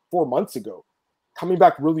only 4 months ago. Coming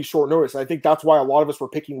back really short notice. I think that's why a lot of us were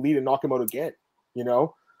picking Lee to knock him out again.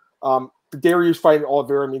 The Darius fight and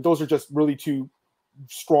Oliveira, I mean, those are just really 2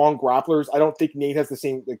 strong grapplers. I don't think Nate has the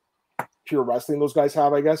same like pure wrestling those guys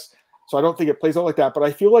have, I guess. So I don't think it plays out like that. But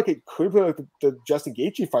I feel like it could be like the Justin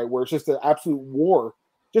Gaethje fight where it's just an absolute war.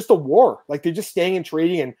 Just a war. Like they're just staying and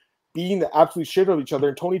trading and beating the absolute shit out of each other.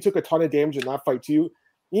 And Tony took a ton of damage in that fight too.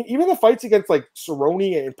 Even the fights against like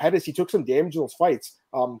Cerrone and Pettis, he took some damage in those fights.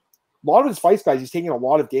 A lot of his fights, guys, he's taking a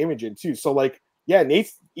lot of damage in too. So like, yeah,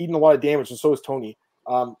 Nate's eating a lot of damage, and so is Tony.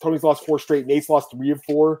 Tony's lost 4 straight. Nate's lost 3 of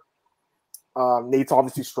 4. Nate's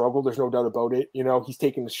obviously struggled. There's no doubt about it. He's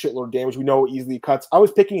taking a shitload of damage. We know easily cuts. I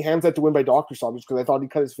was picking Hamzat to win by doctor stoppage because I thought he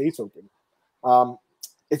cut his face open.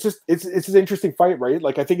 It's an interesting fight, right?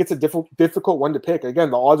 Like I think it's a difficult one to pick. Again,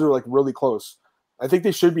 the odds are like really close. I think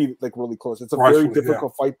they should be like really close. It's a very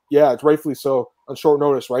difficult fight. Yeah, it's rightfully so on short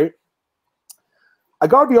notice, right? I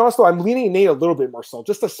gotta be honest though, I'm leaning Nate a little bit, Marcel,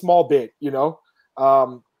 just a small bit.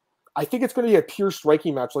 I think it's going to be a pure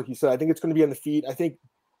striking match, like you said. I think it's going to be on the feet. I think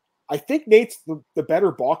Nate's the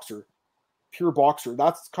better boxer, pure boxer.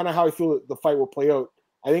 That's kind of how I feel the fight will play out.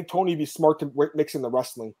 I think Tony would be smart to mix in the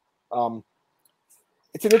wrestling.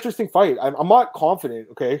 It's an interesting fight. I'm not confident.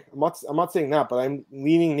 Okay, I'm not saying that, but I'm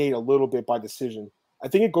leaning Nate a little bit by decision. I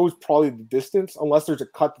think it goes probably the distance, unless there's a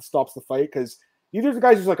cut that stops the fight. Because neither of the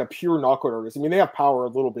guys is like a pure knockout artist. I mean, they have power a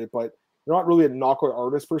little bit, but they're not really a knockout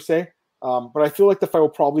artist per se. But I feel like the fight will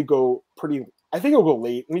probably go pretty. I think it'll go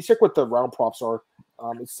late. Let me check what the round props are.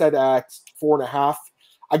 It's set at 4.5.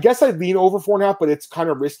 I guess I'd lean over 4.5, but it's kind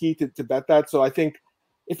of risky to bet that. So I think,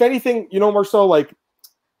 if anything, Marcel, like,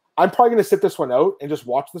 I'm probably going to sit this one out and just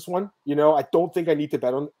watch this one. I don't think I need to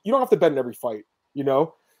bet on. You don't have to bet in every fight.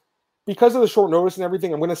 Because of the short notice and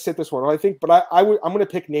everything, I'm going to sit this one. I think, but I'm going to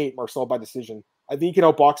pick Nate, Marcel, by decision. I think he can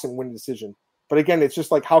outbox and win a decision. But again, it's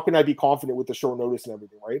just like, how can I be confident with the short notice and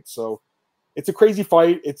everything, right? So it's a crazy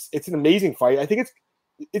fight. It's an amazing fight. I think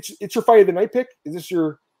it's your fight of the night pick. Is this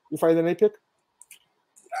your fight of the night pick?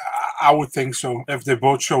 I would think so. If they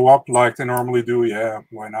both show up like they normally do, yeah,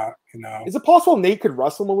 why not? Is it possible Nate could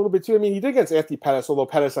wrestle him a little bit too? I mean, he did against Anthony Pettis, although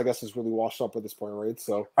Pettis, I guess, is really washed up at this point, right?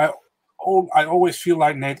 So I always feel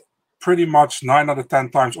like Nate pretty much 9 out of 10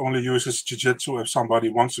 times only uses jiu-jitsu if somebody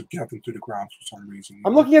wants to get him to the ground for some reason.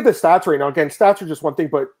 I'm looking at the stats right now. Again, stats are just one thing,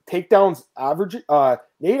 but takedowns average.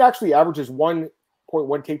 Nate actually averages 1.1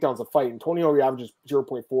 takedowns a fight, and Tony only averages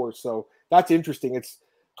 0.4. So that's interesting.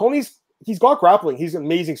 He's got grappling. He's an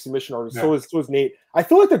amazing submission artist. Yeah. So is Nate. I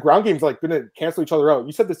feel like the ground game's like going to cancel each other out.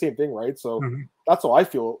 You said the same thing, right? So that's how I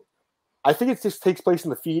feel. I think it just takes place in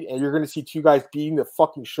the feet, and you're going to see two guys beating the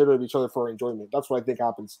fucking shit out of each other for enjoyment. That's what I think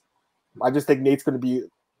happens. I just think Nate's going to be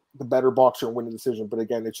the better boxer and win the decision. But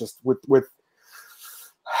again, it's just with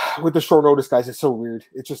the short notice, guys, it's so weird.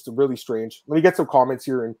 It's just really strange. Let me get some comments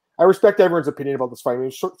here, and I respect everyone's opinion about this fight. I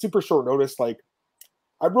mean, super short notice. Like,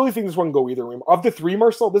 I really think this one can go either way. Of the three,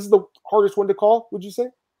 Marcel, this is the hardest one to call, would you say?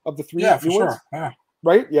 Of the three? Yeah, for sure. Yeah.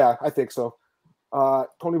 Right? Yeah, I think so.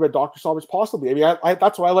 Tony by Dr. Savage, possibly. I mean, I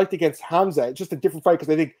that's what I liked against Hamza. It's just a different fight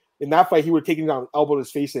because I think in that fight, he would have taken him down, elbowed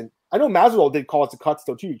his face in. I know Masvidal did call it to cuts,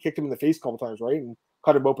 though, too. He kicked him in the face a couple times, right? And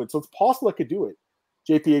cut him open. So it's possible I could do it.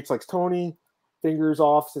 JPH likes Tony. Fingers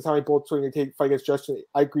off. Says how many bullets are going to take fight against Justin.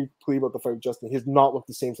 I agree completely about the fight with Justin. He has not looked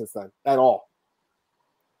the same since then at all.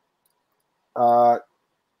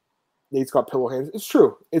 Nate's got pillow hands. It's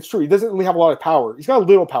true. It's true. He doesn't really have a lot of power. He's got a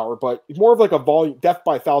little power, but he's more of like a volume, death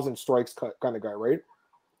by 1,000 strikes kind of guy, right?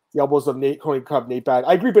 The elbows of Nate, Tony cut Nate bad.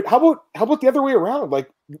 I agree, but how about the other way around?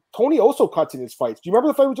 Like, Tony also cuts in his fights. Do you remember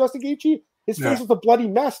the fight with Justin Gaethje? His face was a bloody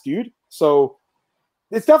mess, dude. So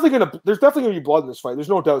there's definitely gonna be blood in this fight. There's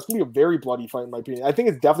no doubt. It's gonna be a very bloody fight, in my opinion. I think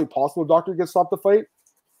it's definitely possible Doctor gets stopped the fight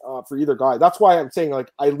for either guy. That's why I'm saying,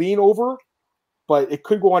 like, I lean over, but it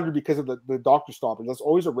could go under because of the Doctor stopping. That's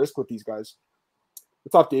always a risk with these guys.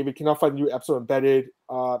 What's up, David? Cannot find a new episode embedded.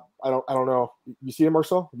 I don't know. You seen it,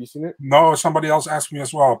 Marcel? Have you seen it? No, somebody else asked me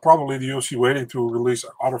as well. Probably the UFC waiting to release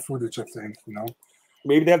other footage, I think,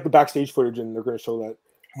 Maybe they have the backstage footage and they're going to show that.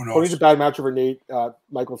 Who knows? Tony's a bad match over Nate,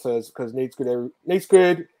 Michael says, because Nate's good. Nate's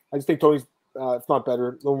good. I just think Tony's, if not better,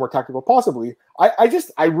 a little more tactical, possibly.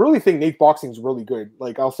 I really think Nate's boxing is really good.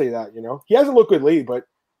 Like, I'll say that, He hasn't looked good lately, but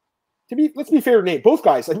let's be fair to Nate. Both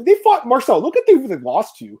guys, I mean, they fought Marcel. Look at who they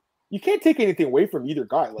lost to. You can't take anything away from either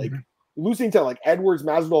guy. Like, losing to, like, Edwards,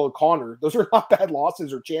 Masvidal, and Connor, those are not bad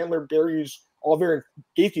losses. Or Chandler, Darius, Oliver, and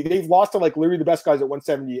Gaethje. They've lost to, like, literally the best guys at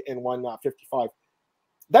 170 and 155.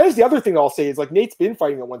 That is the other thing I'll say is, like, Nate's been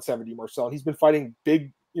fighting at 170, Marcel. He's been fighting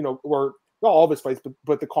big, or not all of his fights,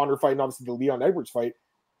 but the Connor fight and obviously the Leon Edwards fight.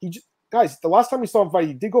 Guys, the last time we saw him fight,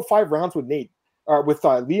 he did go 5 rounds with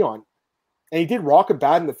Leon. And he did rock him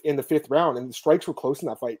bad in the 5th round, and the strikes were close in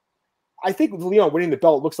that fight. I think with Leon winning the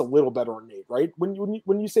belt looks a little better on Nate, right? When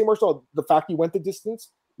you say, Marcel, the fact he went the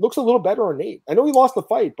distance looks a little better on Nate. I know he lost the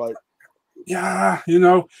fight, but yeah,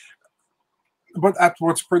 but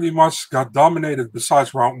Edwards pretty much got dominated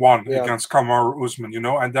besides round 1 against Kamaru Usman,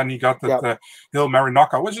 and then he got the Hail Mary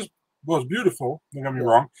knockout, which was beautiful. Don't get me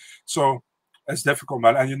wrong. So it's difficult,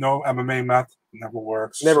 man. And MMA, Matt, never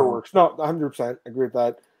works. Never works. No, 100% agree with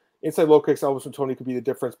that. Inside low kicks, Elvis and Tony could be the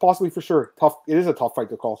difference. Possibly, for sure. Tough. It is a tough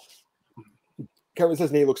fight to call. Kevin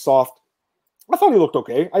says Nate looks soft. I thought he looked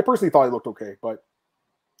okay. I personally thought he looked okay, but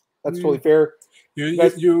that's totally fair.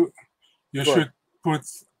 You should put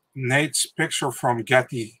Nate's picture from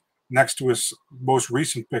Getty next to his most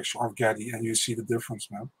recent picture of Getty, and you see the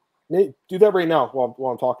difference, man. Nate, do that right now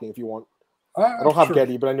while I'm talking if you want. I don't have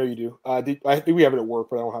Getty, but I know you do. I think we have it at work,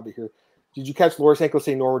 but I don't have it here. Did you catch Lorisenko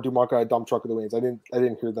saying Norma Dumont got a dump truck of the wings? I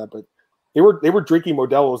didn't hear that, but they were drinking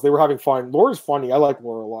Modelo's. They were having fun. Laura's funny. I like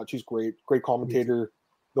Laura a lot. She's great. Great commentator.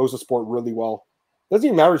 Knows the sport really well. Doesn't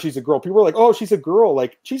even matter if she's a girl. People are like, oh, she's a girl.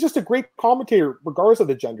 Like, she's just a great commentator, regardless of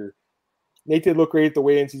the gender. Nate did look great at the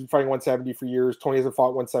weigh-ins. He's been fighting 170 for years. Tony hasn't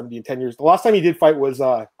fought 170 in 10 years. The last time he did fight was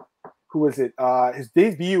who was it? His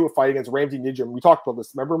debut fight against Ramsey Nijem. We talked about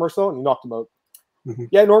this. Remember, Marcel? And he knocked him out.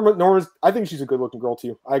 Yeah, Norma's. I think she's a good-looking girl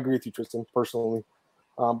too. I agree with you, Tristan. Personally,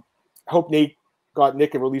 I hope Nate got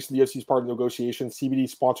Nick and released the UFC's part of the negotiations. CBD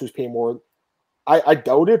sponsors pay more. I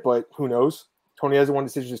doubt it, but who knows? Tony hasn't won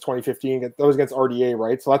decisions since 2015. That was against RDA,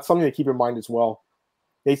 right? So that's something to keep in mind as well.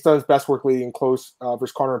 Nate's done his best work lately in close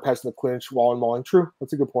versus Connor and Pettis in the clinch while in mauling. True,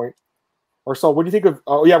 that's a good point. Marcel, what do you think of?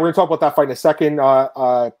 Oh yeah, we're gonna talk about that fight in a second.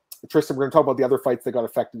 Tristan, we're gonna talk about the other fights that got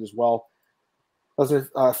affected as well. Doesn't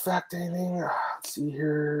affect anything. Let's see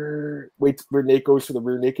here. Wait, where Nate goes for the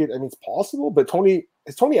rear naked. I mean, it's possible, but Tony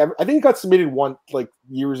ever? I think he got submitted one like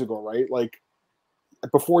years ago, right? Like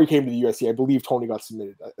before he came to the UFC, I believe Tony got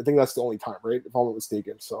submitted. I think that's the only time, right? If I'm not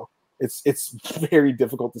mistaken. So it's very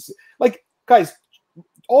difficult to see. Like guys,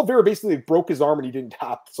 Oliveira basically broke his arm and he didn't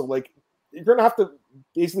tap. So like you're gonna have to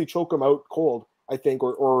basically choke him out cold, I think,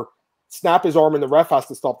 or snap his arm and the ref has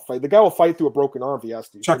to stop the fight. The guy will fight through a broken arm if he has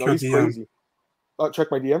to. Check your he's DM. crazy.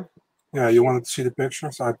 Check my DM. Yeah, you wanted to see the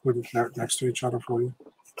picture, so I put it next to each other for you.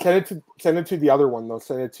 Send it to the other one though.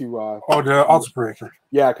 Send it to the odds breaker.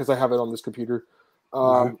 Yeah, because I have it on this computer.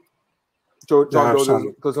 John Doe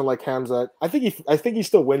doesn't like Hamzat. I think he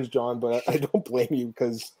still wins, John, but I don't blame you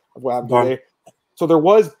because of what happened today. So there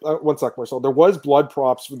was one sec, Marcel. There was blood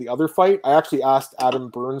props for the other fight. I actually asked Adam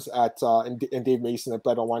Burns and Dave Mason at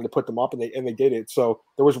Bet Online to put them up, and they did it. So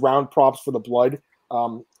there was round props for the blood.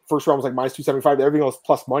 First round was like minus 275. Everything else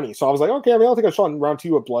plus money. So I was like, okay, I mean, I'll take a shot in round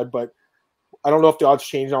 2 of blood, but I don't know if the odds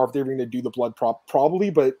change now, if they're going to do the blood prop. Probably,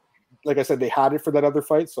 but like I said, they had it for that other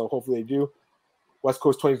fight, so hopefully they do. West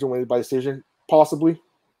Coast 20 is going to win it by decision, possibly.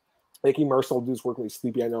 Making Marcel do his work when he's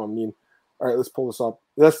sleepy. I know. I mean, all right, let's pull this up.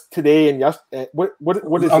 That's today and yes. What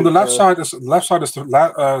is on it? the left side? Is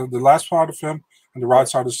the last part of him, and the right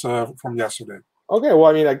side is from yesterday. Okay, well,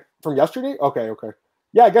 I mean, from yesterday. Okay.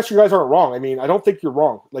 Yeah, I guess you guys aren't wrong. I mean, I don't think you're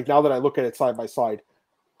wrong. Like now that I look at it side by side,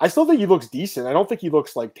 I still think he looks decent. I don't think he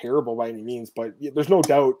looks like terrible by any means, but there's no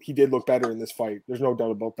doubt he did look better in this fight. There's no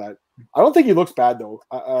doubt about that. I don't think he looks bad though.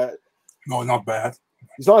 No, not bad.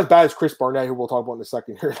 He's not as bad as Chris Barnett, who we'll talk about in a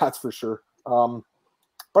second here. That's for sure. But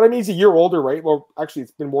I mean, he's a year older, right? Well, actually,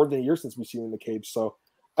 it's been more than a year since we've seen him in the cage. So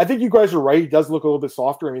I think you guys are right. He does look a little bit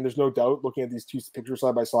softer. I mean, there's no doubt looking at these two pictures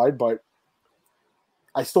side by side, but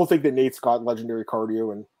I still think that Nate's got legendary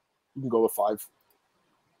cardio, and you can go with 5.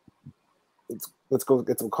 Let's go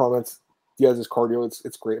get some comments. Diaz's cardio,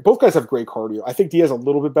 it's great. Both guys have great cardio. I think Diaz a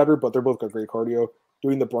little bit better, but they're both got great cardio.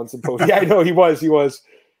 Doing the Brunson pose. Yeah, I know he was.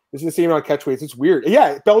 This is the same amount of catch weights. It's weird.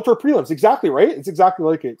 Yeah, Bellator prelims. Exactly right. It's exactly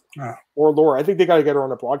like it. Yeah. Or Laura. I think they got to get her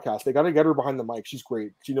on a broadcast. They got to get her behind the mic. She's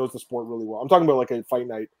great. She knows the sport really well. I'm talking about like a fight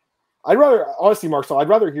night. Honestly, Marcel, I'd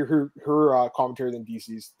rather hear her commentary than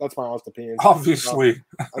DC's. That's my honest opinion. Obviously.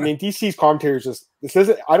 I mean, DC's commentary is just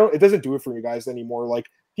it doesn't do it for you guys anymore. Like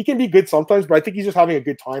he can be good sometimes, but I think he's just having a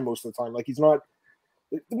good time most of the time. Like he's not.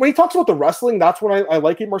 When he talks about the wrestling, that's when I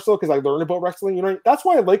like it, Marcel, because I learn about wrestling. You know, that's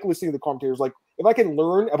why I like listening to the commentators. Like, if I can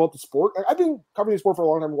learn about the sport, I've been covering the sport for a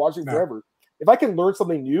long time, watching forever. If I can learn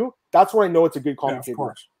something new, that's when I know it's a good commentator. Yeah, of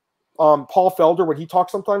course. Paul Felder, when he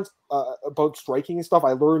talks sometimes about striking and stuff,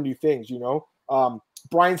 I learn new things. You know,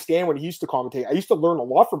 Brian Stan, when he used to commentate, I used to learn a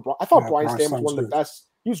lot from. I thought Brian Stan was one of the best.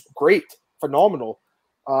 He was great, phenomenal.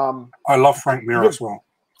 I love Frank Mir as well.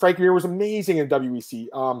 Frank Mir was amazing in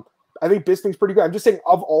WEC. I think Bisping's pretty good. I'm just saying,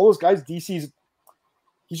 of all those guys, he's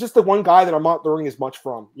just the one guy that I'm not learning as much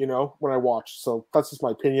from, you know, when I watch. So that's just my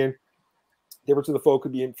opinion. Difference to the foe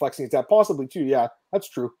could be flexing his dad, possibly too. Yeah, that's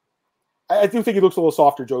true. I do think he looks a little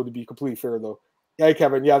softer, Joe, to be completely fair, though. Yeah,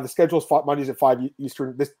 Kevin. Yeah, the schedule's Mondays at 5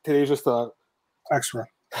 Eastern. Today's just extra.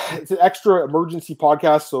 It's an extra emergency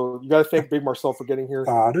podcast, so you got to thank Big Marcel for getting here.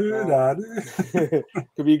 Could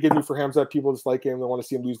be a good news for Hamzat. People just like him. They want to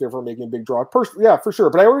see him lose, therefore making a big draw. Yeah, for sure.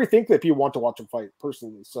 But I already think that people want to watch him fight,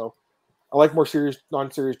 personally. So I like more serious,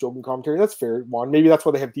 non-serious joking commentary. That's fair, Juan. Maybe that's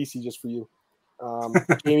why they have DC just for you.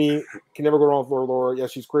 Jamie can never go wrong with Laura. Yeah,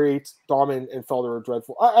 she's great. Dom and Felder are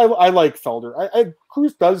dreadful. I like Felder.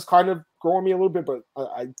 Cruz does kind of grow on me a little bit, but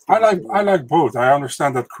I like both. I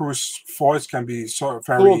understand that Cruz's voice can be sort of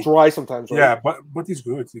very a little dry sometimes. Right? Yeah, but he's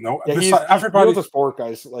good. You know, yeah, everybody the sport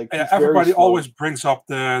guys like everybody always brings up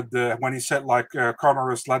the when he said like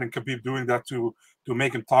Conor is letting Khabib doing that to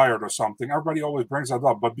make him tired or something. Everybody always brings that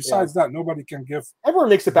up, but besides that, nobody can give. Everyone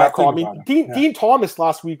makes a bad call. I mean, Dean Thomas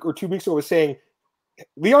last week or 2 weeks ago was saying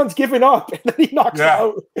Leon's given up, and then he knocks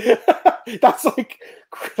out. That's like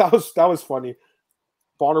that was funny.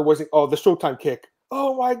 Bonner wasn't. Oh, the Showtime kick.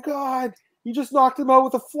 Oh my God, he just knocked him out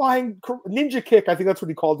with a flying ninja kick. I think that's what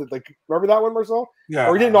he called it. Like, remember that one, Marcel? Yeah.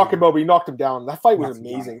 Or he didn't knock him out, but he knocked him down. That fight was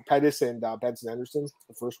amazing. Pettis and Benson Anderson,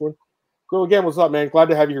 the first one. Girl, again, what's up, man? Glad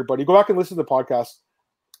to have you here, buddy. Go back and listen to the podcast.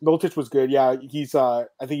 Miletich was good. Yeah, he's. I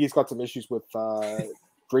think he's got some issues with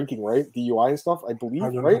drinking, right? DUI and stuff. I believe,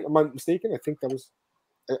 right? Am I mistaken? I think that was.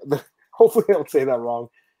 Hopefully, I don't say that wrong.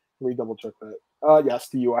 Let me double check that. Yes,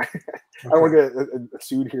 DUI. I don't want to get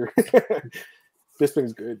sued here. This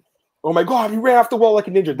thing's good. Oh my God, he ran off the wall like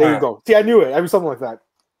a ninja. There you go. See, I knew it. I was something like that.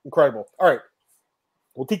 Incredible. All right,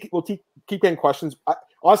 we'll keep getting questions.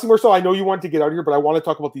 Honestly, Marcel, I know you wanted to get out of here, but I want to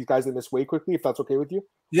talk about these guys that missed weight quickly, if that's okay with you.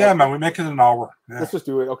 Yeah, man, we make it an hour. Yeah. Let's just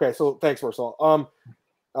do it. Okay, so thanks, Marcel.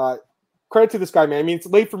 Credit to this guy, man. I mean, it's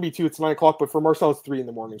late for me too. It's 9 o'clock, but for Marcel, it's 3 in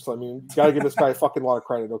the morning. So I mean, you gotta give this guy a fucking lot of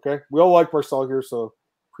credit. Okay, we all like Marcel here, so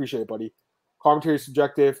appreciate it, buddy. Commentary is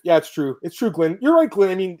subjective. Yeah, it's true. It's true, Glenn. You're right,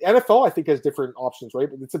 Glenn. I mean, NFL I think has different options, right?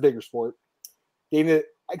 But it's a bigger sport. Dana,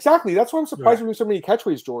 exactly. That's why I'm surprised we're doing so many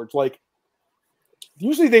catchweights, George. Like.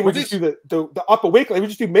 Usually they would just do the upper weight. They would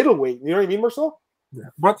just do middleweight. You know what I mean, Marcel? Yeah,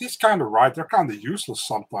 but he's kind of right. They're kind of useless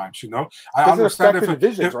sometimes, you know. I understand if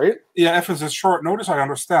divisions, right? Yeah, if it's a short notice, I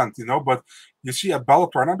understand, you know. But you see at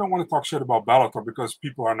Bellator, and I don't want to talk shit about Bellator because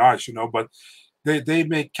people are nice, you know. But they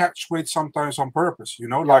make catch weight sometimes on purpose, you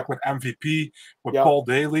know, like with MVP, with Paul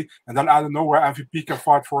Daly, and then out of nowhere MVP can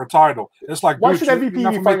fight for a title. It's like, why should MVP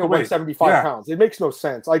be fighting over 75 pounds? It makes no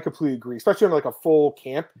sense. I completely agree, especially on like a full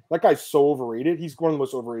camp. That guy's so overrated. He's one of the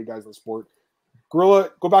most overrated guys in the sport. Gorilla,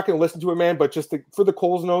 go back and listen to it, man. But just for the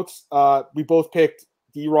Coles notes, we both picked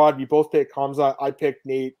D-Rod, we both picked Hamza. I picked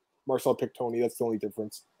Nate. Marcel picked Tony. That's the only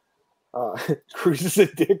difference. Cruz is a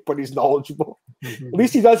dick, but he's knowledgeable. At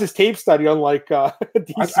least he does his tape study, unlike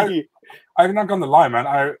DC. I'm not gonna lie, man.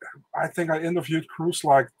 I think I interviewed Cruz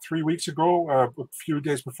like 3 weeks ago, a few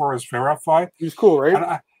days before his Vera fight. He was cool, right?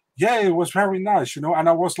 And yeah, it was very nice, you know. And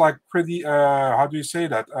I was like pretty. How do you say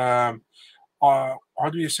that?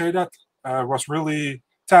 Was really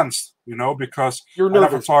tense, you know, because you're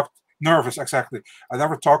nervous. Nervous, exactly. I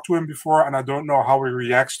never talked to him before, and I don't know how he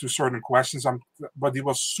reacts to certain questions. But he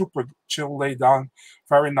was super chill, laid down,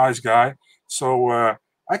 very nice guy. So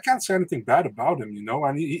I can't say anything bad about him, you know.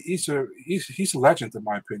 And he's a legend in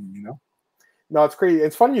my opinion, you know. No, it's crazy.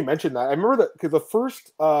 It's funny you mentioned that. I remember that because the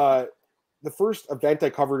first event I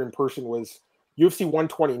covered in person was UFC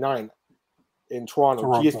 129 in Toronto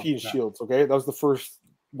GSP and Shields. Okay, that was the first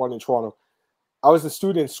one in Toronto. I was a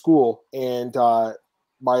student in school, and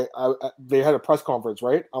they had a press conference,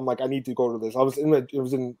 right? I'm like, I need to go to this. It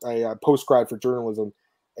was in a post grad for journalism,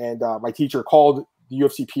 and my teacher called the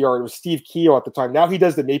UFC PR. It was Steve Keogh at the time. Now he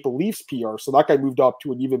does the Maple Leafs PR, so that guy moved up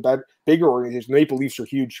to an even bigger organization. The Maple Leafs are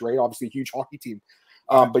huge, right? Obviously, a huge hockey team.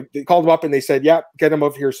 But they called him up and they said, "Yeah, get him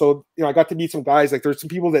over here." So I got to meet some guys. Like there's some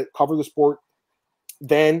people that cover the sport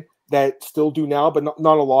then that still do now, but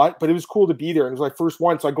not a lot. But it was cool to be there, and it was my first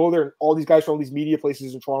one. So I go there, and all these guys from all these media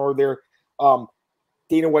places in Toronto are there.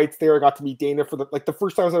 Dana White's there. I got to meet Dana for the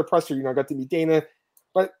first time I was at a presser. I got to meet Dana.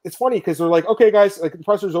 But it's funny because they're like, okay, guys, like the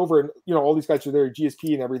presser's over, and all these guys are there,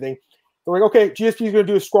 GSP and everything. They're like, okay, GSP is going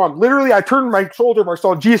to do a scrum. Literally, I turned my shoulder,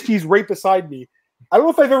 Marcel. GSP's right beside me. I don't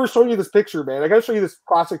know if I've ever shown you this picture, man. I got to show you this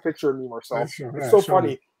classic picture of me, Marcel. It's so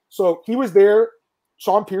funny. So he was there.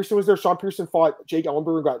 Sean Pearson was there. Sean Pearson fought Jake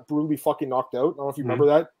Ellenberger and got brutally fucking knocked out. I don't know if you remember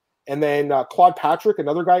that. And then Claude Patrick,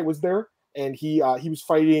 another guy, was there, and he was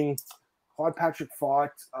fighting. Claude Patrick fought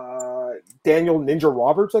Daniel Ninja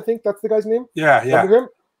Roberts, I think that's the guy's name. Yeah. Him?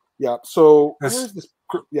 Yeah. So where's this?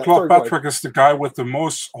 Yeah, Claude Patrick is the guy with the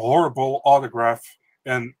most horrible autograph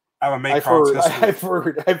in MMA history.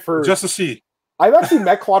 I've heard. Just to see. I've actually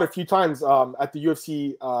met Claude a few times at the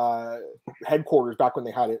UFC headquarters back when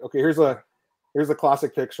they had it. Okay, here's a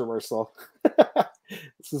classic picture, Marcel.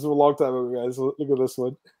 This is a long time ago, guys. Look at this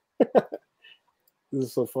one. This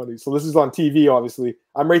is so funny. So this is on TV, obviously.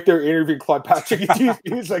 I'm right there interviewing Claude Patrick.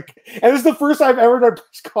 He's like, and this is the first time I've ever done a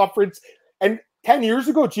press conference. And 10 years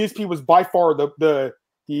ago, GSP was by far the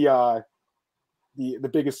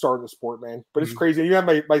biggest star in the sport, man. But it's crazy. You have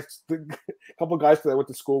my couple of guys that I went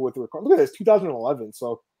to school with. Look at this, 2011.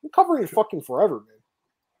 So I'm covering it fucking forever, man.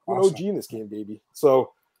 I'm an OG in this game, baby.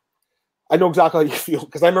 So I know exactly how you feel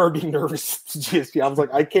because I remember being nervous to GSP. I was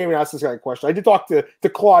like, I can't even ask this guy a question. I did talk to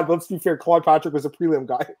Claude, but let's be fair. Claude Patrick was a prelim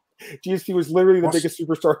guy. GSP was literally the biggest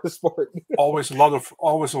superstar in the sport. always a lot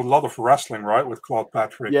of wrestling, right? With Claude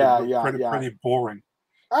Patrick. Pretty boring.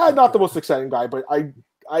 Not the most exciting guy, but I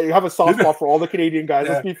have a soft spot for all the Canadian guys.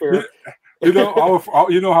 Let's be fair.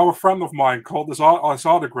 How a friend of mine called his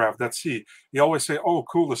autograph. That's he always say, "Oh,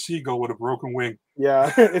 cool, a seagull with a broken wing."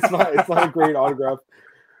 Yeah, it's not a great autograph.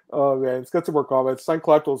 Oh man, let's get some more comments. Sign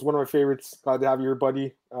Collectible is one of my favorites. Glad to have you here,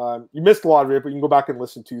 buddy. You missed a lot of it, but you can go back and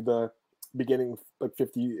listen to the beginning, like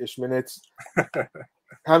 50-ish minutes.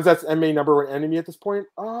 Hamzat's MMA number one enemy at this point.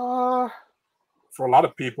 For a lot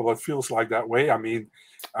of people, it feels like that way. I mean,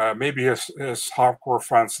 maybe his hardcore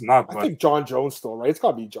fans not. But I think John Jones still, right? It's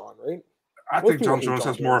got to be John, right? I think John Jones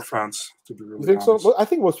has more fans. To be really you think honest. so? I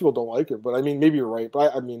think most people don't like it, but I mean, maybe you're right.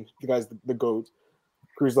 But I mean, the guy's the GOAT.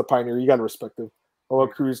 Cruz the pioneer. You got to respect him. Oh,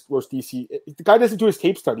 Cruz roast DC. The guy doesn't do his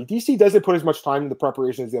tape study. DC doesn't put as much time in the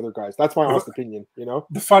preparation as the other guys. That's my honest opinion, you know?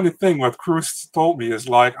 The funny thing, what Cruz told me is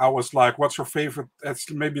like, I was like, what's your favorite? It's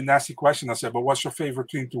maybe a nasty question. I said, but what's your favorite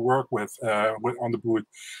team to work with on the booth?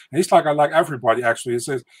 And he's like, I like everybody, actually. He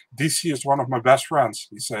says, DC is one of my best friends,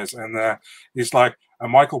 he says. And he's like,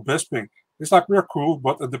 Michael Bisping. It's like, we're cool,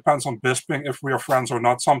 but it depends on Bisping if we are friends or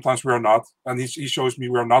not. Sometimes we are not. And he shows me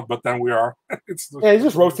we're not, but then we are. He's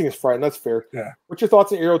just roasting his friend. That's fair. Yeah. What's your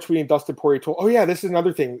thoughts on Ariel tweeting Dustin Poirier told? Oh, yeah, this is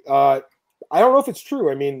another thing. I don't know if it's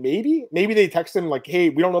true. I mean, maybe they text him like, hey,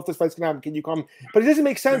 we don't know if this fight's going to happen. Can you come? But it doesn't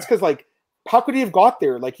make sense because, like, how could he have got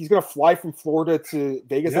there? Like, he's going to fly from Florida to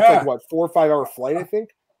Vegas. It's like, what, 4 or 5 hour flight, I think?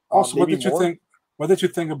 Also, what did you think? What did you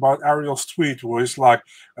think about Ariel's tweet where it's like,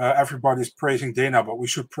 everybody's praising Dana, but we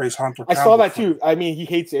should praise Hunter Campbell? I saw that too. I mean, he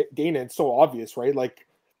hates Dana. It's so obvious, right? Like,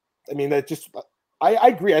 I mean, that just – I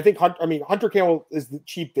agree. I think Hunter Campbell is the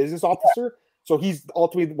chief business officer, so he's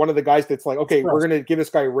ultimately one of the guys that's like, okay, we're going to give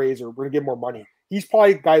this guy a raise or we're going to give more money. He's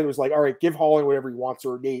probably the guy that was like, all right, give Holland whatever he wants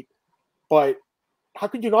or Nate. But how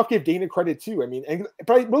could you not give Dana credit too? I mean,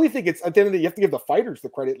 but I really think it's at the end of the day, you have to give the fighters the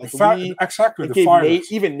credit. Like exactly, the fighters.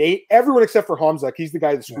 Nate, everyone except for Hamzat, he's the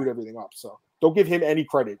guy that screwed everything up. So don't give him any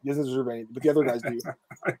credit. He doesn't deserve any, but the other guys do.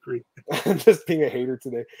 I agree. I'm just being a hater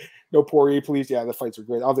today. No Poirier, please. Yeah, the fights are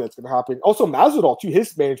great. I don't think that's going to happen. Also, Masvidal too.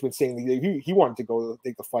 His management saying he wanted to go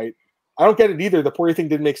take the fight. I don't get it either. The Poirier thing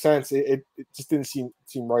didn't make sense. It just didn't seem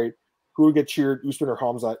right. Who would get cheered? Usman or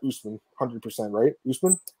Hamzat? Usman, 100%, right?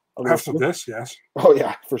 Usman. After this, yes. Oh,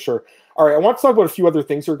 yeah, for sure. All right, I want to talk about a few other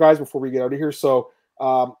things here, guys, before we get out of here. So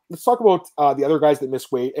let's talk about the other guys that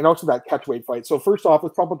missed weight and also that catchweight fight. So first off,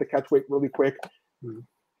 let's talk about the catchweight really quick.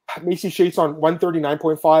 Macy Shates on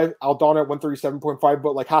 139.5, Aldana at 137.5,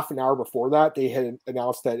 but like half an hour before that, they had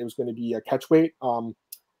announced that it was going to be a catchweight.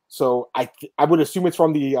 So I would assume it's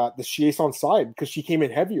from the Shates on side because she came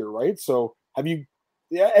in heavier, right? So do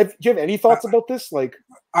you have any thoughts about this? Like,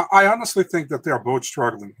 I honestly think that they are both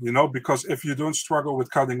struggling, you know, because if you don't struggle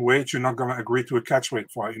with cutting weight, you're not going to agree to a catch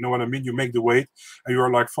weight fight. You know what I mean? You make the weight and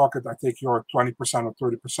you're like, fuck it, I take your 20% or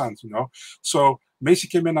 30%, you know? So Macy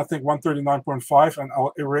came in, I think, 139.5 and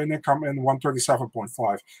Irene come in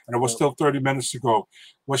 137.5. And it was still 30 minutes to go.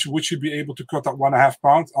 Would she be able to cut that 1.5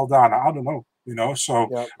 pounds? Aldana, I don't know. You know, so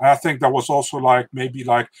I think that was also like maybe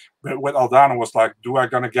like with Aldana was like, do I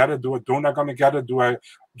gonna get it? Don't I gonna get it? Do I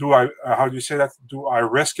how do you say that? Do I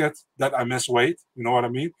risk it that I miss weight? You know what I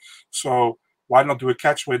mean? So why not do a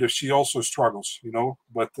catch weight if she also struggles? You know,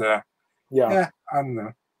 but I don't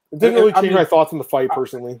know. It didn't really change my thoughts on the fight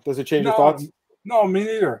personally. Does it change your thoughts? No, me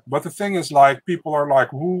neither. But the thing is, like, people are like,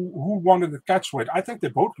 who wanted the catch weight? I think they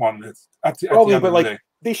both wanted it at the end of the day.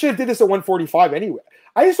 They should have did this at 145 anyway.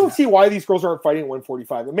 I just don't see why these girls aren't fighting at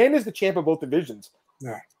 145. Amanda's the champ of both divisions.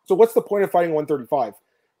 Yeah. So what's the point of fighting 135?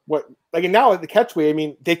 And now at the catchweight, I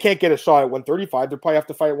mean, they can't get a shot at 135. They'll probably have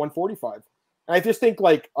to fight at 145. And I just think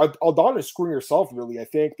like Aldana is screwing herself, really. I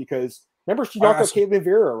think because remember she knocked out Caitlin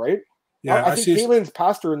Vera, right? Yeah, I think Caitlin's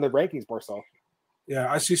passed her in the rankings, Marcel.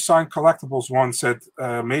 Yeah, I see Signed Collectibles one said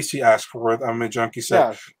Macy asked for it. I'm a junkie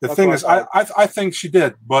said. The thing is, I think she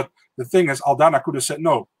did, but the thing is, Aldana could have said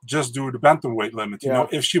no, just do the bantamweight limit. You know,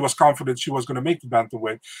 if she was confident she was going to make the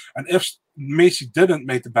bantamweight, and if Macy didn't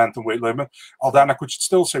make the bantamweight limit, Aldana could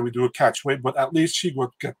still say we do a catch weight, but at least she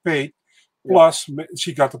would get paid. Plus,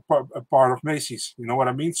 she got a part of Macy's. You know what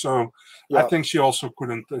I mean? So I think she also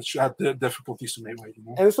couldn't. She had the difficulties to make weight. You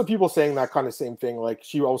know? And there's some people saying that kind of same thing. Like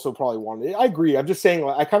she also probably wanted it. I agree. I'm just saying.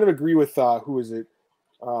 Like, I kind of agree with who is it?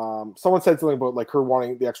 Someone said something about like her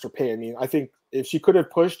wanting the extra pay. I mean, I think if she could have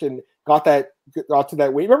pushed and got to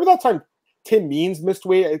that weight. Remember that time Tim Means missed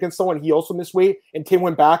weight against someone? He also missed weight, and Tim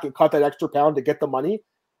went back and cut that extra pound to get the money.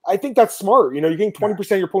 I think that's smart. You know, you're getting 20%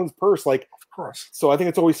 of your opponent's purse. Like, of course. So I think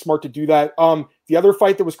it's always smart to do that. The other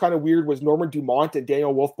fight that was kind of weird was Norman Dumont and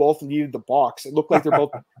Daniel Wolf both needed the box. It looked like they're both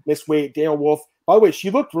missed weight. Daniel Wolf, by the way, she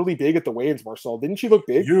looked really big at the weigh-ins, Marcel. Didn't she look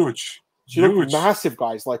big? Huge. She looked massive,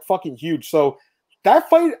 guys, like fucking huge. So that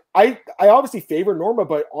fight, I obviously favor Norma,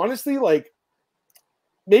 but honestly, like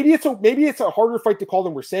maybe it's a harder fight to call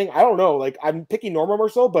than we're saying. I don't know. Like I'm picking Norma,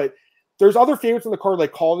 Marcel, but there's other favorites on the card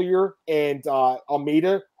like Collier and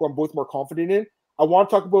Almeida, who I'm both more confident in. I want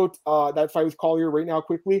to talk about that fight with Collier right now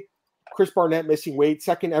quickly. Chris Barnett missing weight,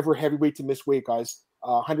 second ever heavyweight to miss weight, guys.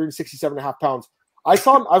 167.5 pounds. I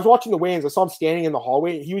was watching the weigh-ins. I saw him standing in the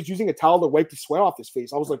hallway. And he was using a towel to wipe the sweat off his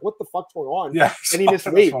face. I was like, what the fuck's going on? Yeah, and he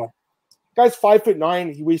missed weight. Guy's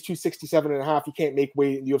 5'9". He weighs 267.5. He can't make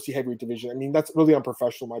weight in the UFC heavyweight division. I mean, that's really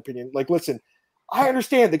unprofessional, in my opinion. Like, listen, I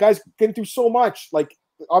understand the guy's been through so much. Like,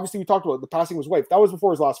 obviously, we talked about the passing of his wife. That was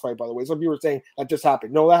before his last fight, by the way. Some people were saying that just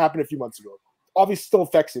happened. No, that happened a few months ago. obviously still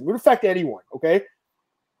affects him. It would affect anyone, okay?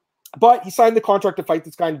 But he signed the contract to fight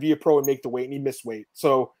this guy and be a pro and make the weight, and he missed weight.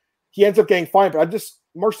 So he ends up getting fined. But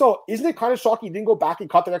Marcel, isn't it kind of shocking he didn't go back and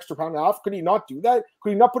cut that extra pound and a half? Could he not do that?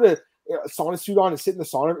 Could he not put a sauna suit on and sit in the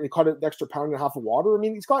sauna and cut an extra pound and a half of water? I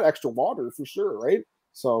mean, he's got extra water for sure, right?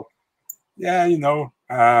 So, yeah,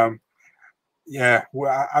 yeah,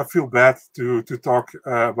 well, I feel bad to talk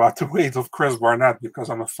about the weight of Chris Barnett because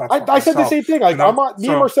I'm a fat. I said the same thing. Like, and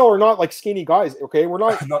Marcel are not like skinny guys. Okay, we're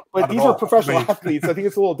not. But these are professional athletes. I think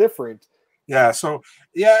it's a little different. Yeah. So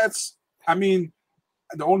yeah, I mean,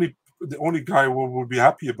 the only guy who would be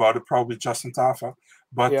happy about it probably Justin Tafa,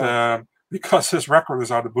 but because his record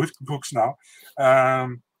is out of books now.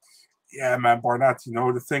 Yeah, man, Barnett,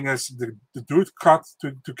 the thing is, the dude cut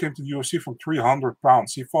to came to the UFC from 300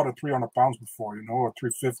 pounds. He fought at 300 pounds before, or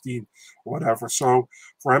 315 or whatever. So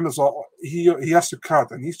for him, it's all he has to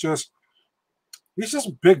cut, and he's just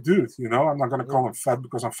a big dude, I'm not gonna call him fat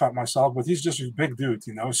because I'm fat myself, but he's just a big dude,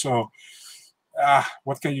 So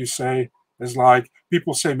what can you say? It's like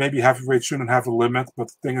people say maybe heavyweight shouldn't have a limit, but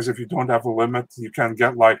the thing is, if you don't have a limit, you can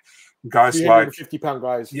get like guys like 50-pound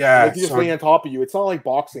guys. Yeah, like you just lay on top of you. It's not like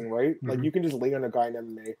boxing, right? Mm-hmm. Like you can just lay on a guy in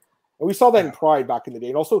MMA. And we saw that in Pride back in the day.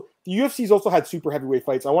 And also the UFC's also had super heavyweight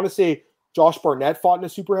fights. I want to say Josh Barnett fought in a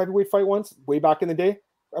super heavyweight fight once, way back in the day.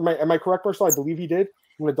 Am I correct, Marcel? I believe he did.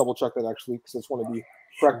 I'm gonna double check that actually because I just want to be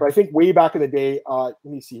correct. But I think way back in the day, let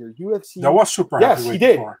me see here. UFC. That was super heavyweight. Yes, he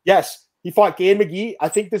did. Before. Yes. He fought Gan McGee. I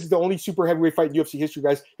think this is the only super heavyweight fight in UFC history,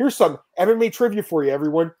 guys. Here's some MMA trivia for you,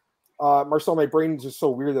 everyone. Marcel, my brain is just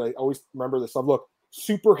so weird that I always remember this stuff. Look,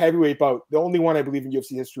 super heavyweight bout. The only one I believe in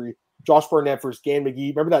UFC history. Josh Barnett versus Gan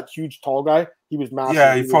McGee. Remember that huge tall guy? He was massive.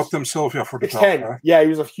 Yeah, he fought Tim Sylvia for the top. Right? Yeah, he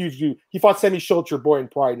was a huge dude. He fought Sammy Schultz, your boy in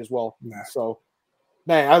Pride as well. Yeah. So,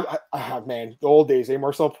 man, man, the old days,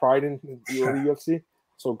 Marcel? Pride in the early UFC?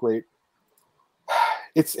 So great.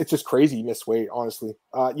 It's just crazy he missed weight, honestly.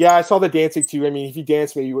 Yeah, I saw the dancing too. I mean, if he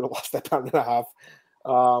danced, maybe he would have lost that pound and a half.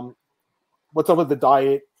 What's up with the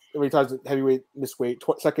diet? Every time heavyweight missed weight,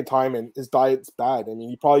 second time, and his diet's bad. I mean,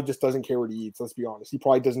 he probably just doesn't care what he eats. Let's be honest. He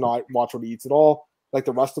probably does not watch what he eats at all, like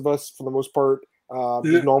the rest of us, for the most part.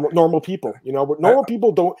 Normal people, but normal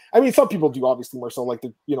people don't. I mean, some people do, obviously, more so, like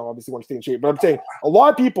obviously want to stay in shape. But I'm saying a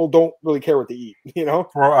lot of people don't really care what they eat.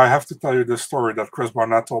 Well, I have to tell you this story that Chris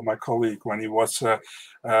Barnett told my colleague when he was,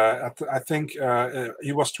 I think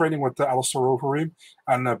he was training with Alistair Overeem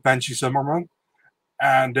and Benji Zimmerman,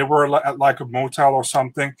 and they were at like a motel or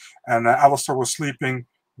something, and Alistair was sleeping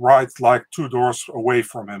right like 2 doors away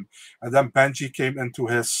from him. And then Benji came into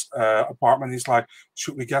his apartment. He's like,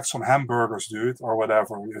 should we get some hamburgers, dude, or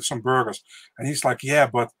whatever, some burgers? And he's like, yeah,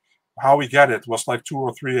 but how we get it was like 2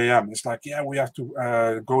 or 3 a.m. It's like, yeah, we have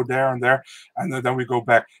to go there and there, and then we go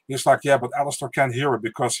back. He's like, yeah, but Alistair can't hear it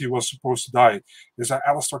because he was supposed to die. He's like,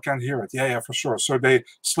 Alistair can't hear it. Yeah, for sure. So they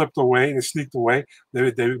slipped away. They sneaked away.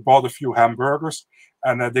 They bought a few hamburgers,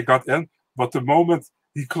 and they got in. But the moment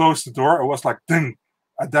he closed the door, it was like, ding.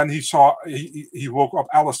 And then he woke up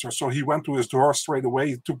Alistair. So he went to his door straight away.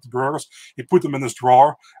 He took the burgers, he put them in his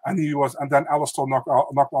drawer, and then Alistair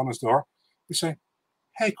knocked on his door. He said,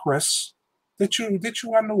 hey, Chris, did you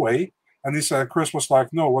run away? And he said, Chris was like,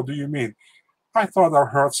 no, what do you mean? I thought I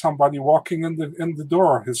heard somebody walking in the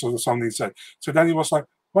door, something he said. So then he was like,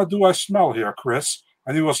 what do I smell here, Chris?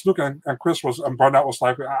 And he was looking, and Barnett was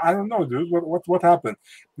like, I don't know, dude, what happened?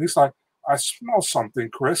 And he's like, I smell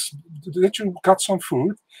something, Chris. Did you got some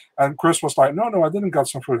food? And Chris was like, no, I didn't got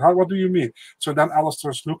some food. What do you mean? So then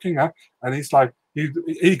Alistair's looking at, and he's like,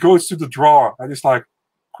 he goes to the drawer, and he's like,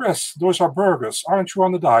 Chris, those are burgers. Aren't you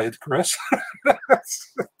on the diet, Chris?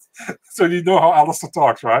 So you know how Alistair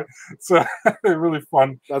talks, right? So really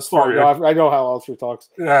fun. That's story. Funny. I know how Alistair talks.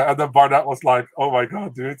 Yeah, and then Barnett was like, "Oh my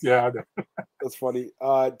god, dude, yeah." That's funny.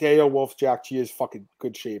 Daniel Wolf Jack, she is fucking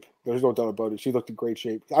good shape. There's no doubt about it. She looked in great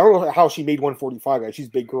shape. I don't know how she made 145. Guys, she's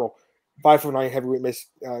a big girl. 5'9" heavyweight miss.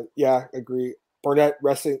 Yeah, agree. Barnett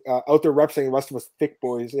wrestling out there representing the rest of us thick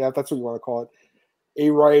boys. Yeah, that's what you want to call it.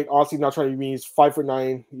 A-Right, honestly, not trying to be mean. He's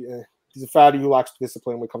 5'9". Yeah, he's a fatty who lacks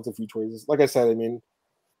discipline when it comes to feet choices. Like I said, I mean,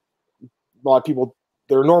 a lot of people,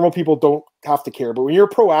 they're normal people, don't have to care. But when you're a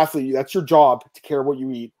pro athlete, that's your job to care what you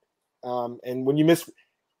eat. And when you miss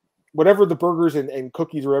whatever the burgers and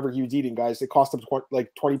cookies or whatever he was eating, guys, it cost him like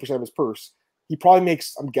 20% of his purse. He probably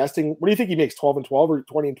makes, I'm guessing, what do you think he makes? 12 and 12 or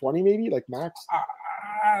 20 and 20 maybe, like max?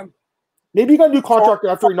 Maybe he got a new contract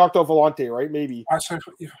after he knocked out Volante, right? Maybe. I said,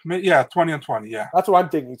 yeah, 20 and 20, yeah. That's what I'm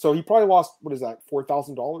thinking. So he probably lost, what is that,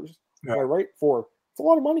 $4,000? Yeah. Right? It's a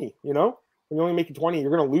lot of money, When you're only making 20,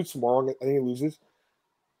 you're going to lose tomorrow. I think he loses.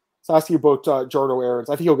 So ask you about Jarno Aarons.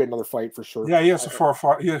 I think he'll get another fight for sure. Yeah, he has a 4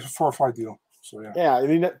 or 5 deal. So yeah. Yeah, I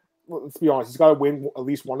mean, let's be honest. He's got to win at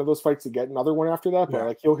least one of those fights to get another one after that. But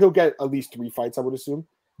like he'll get at least 3 fights, I would assume.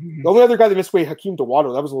 The only other guy that missed weight, Hakeem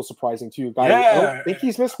Dawato, that was a little surprising too. I don't think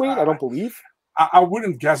he's missed weight. I don't believe. I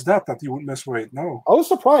wouldn't guess that he would miss weight. No, I was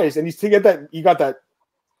surprised, and he got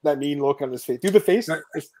that mean look on his face. Do the face.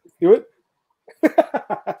 Do it.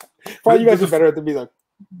 Probably you guys are better at than me. Like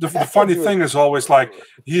the funny thing is always like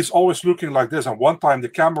he's always looking like this. And one time the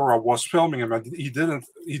camera was filming him, and he didn't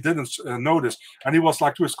notice, and he was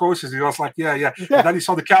like to his coaches. He was like, yeah. And then he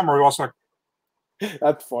saw the camera. He was like,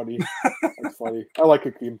 "That's funny. That's funny. I like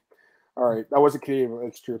Hakeem." All right, that was a Canadian.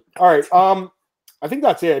 That's true. All right, I think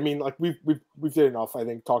that's it. I mean, like we've did enough. I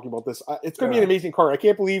think talking about this. It's going to be an amazing card. I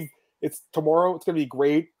can't believe it's tomorrow. It's going to be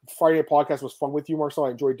great. Friday night podcast was fun with you, Marcel.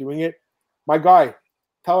 I enjoyed doing it. My guy,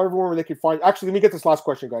 tell everyone where they can find. Actually, let me get this last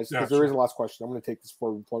question, guys, because there is a last question. I'm going to take this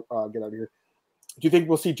before we get out of here. Do you think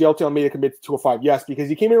we'll see JLT Almeida commit to 205? Yes, because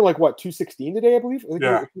he came in like 216 today, I believe.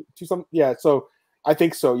 Yeah. So I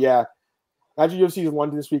think so. Yeah. Imagine UFC in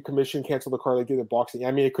London this week. Commission canceled the card like they did at boxing.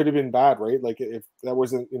 I mean, it could have been bad, right? Like if that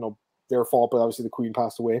wasn't their fault, but obviously the Queen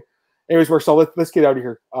passed away. Anyways, Marcel, let's get out of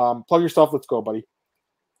here. Plug yourself. Let's go, buddy.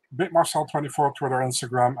 Big Marcel24, Twitter,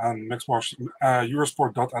 Instagram, and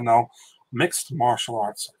Eurosport.nl mixed martial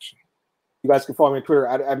arts section. You guys can follow me on Twitter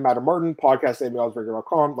at Matt Martin, podcast at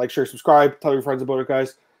MMAOB.com. Like, share, subscribe, tell your friends about it,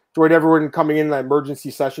 guys. Enjoyed everyone coming in that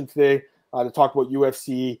emergency session today to talk about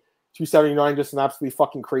UFC 279. Just an absolutely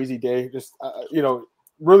fucking crazy day. Just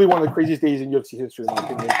really one of the craziest days in UFC history, in my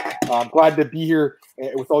opinion. I'm glad to be here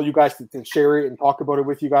with all you guys to share it and talk about it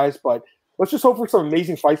with you guys. But let's just hope for some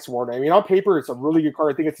amazing fights tomorrow night. I mean, on paper, it's a really good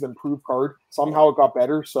card. I think it's an improved card. Somehow it got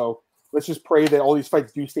better. So let's just pray that all these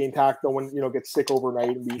fights do stay intact. No one, gets sick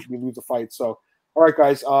overnight and we lose a fight. So, all right,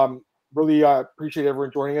 guys. Really appreciate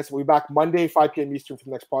everyone joining us. We'll be back Monday, 5 p.m. Eastern for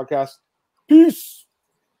the next podcast. Peace.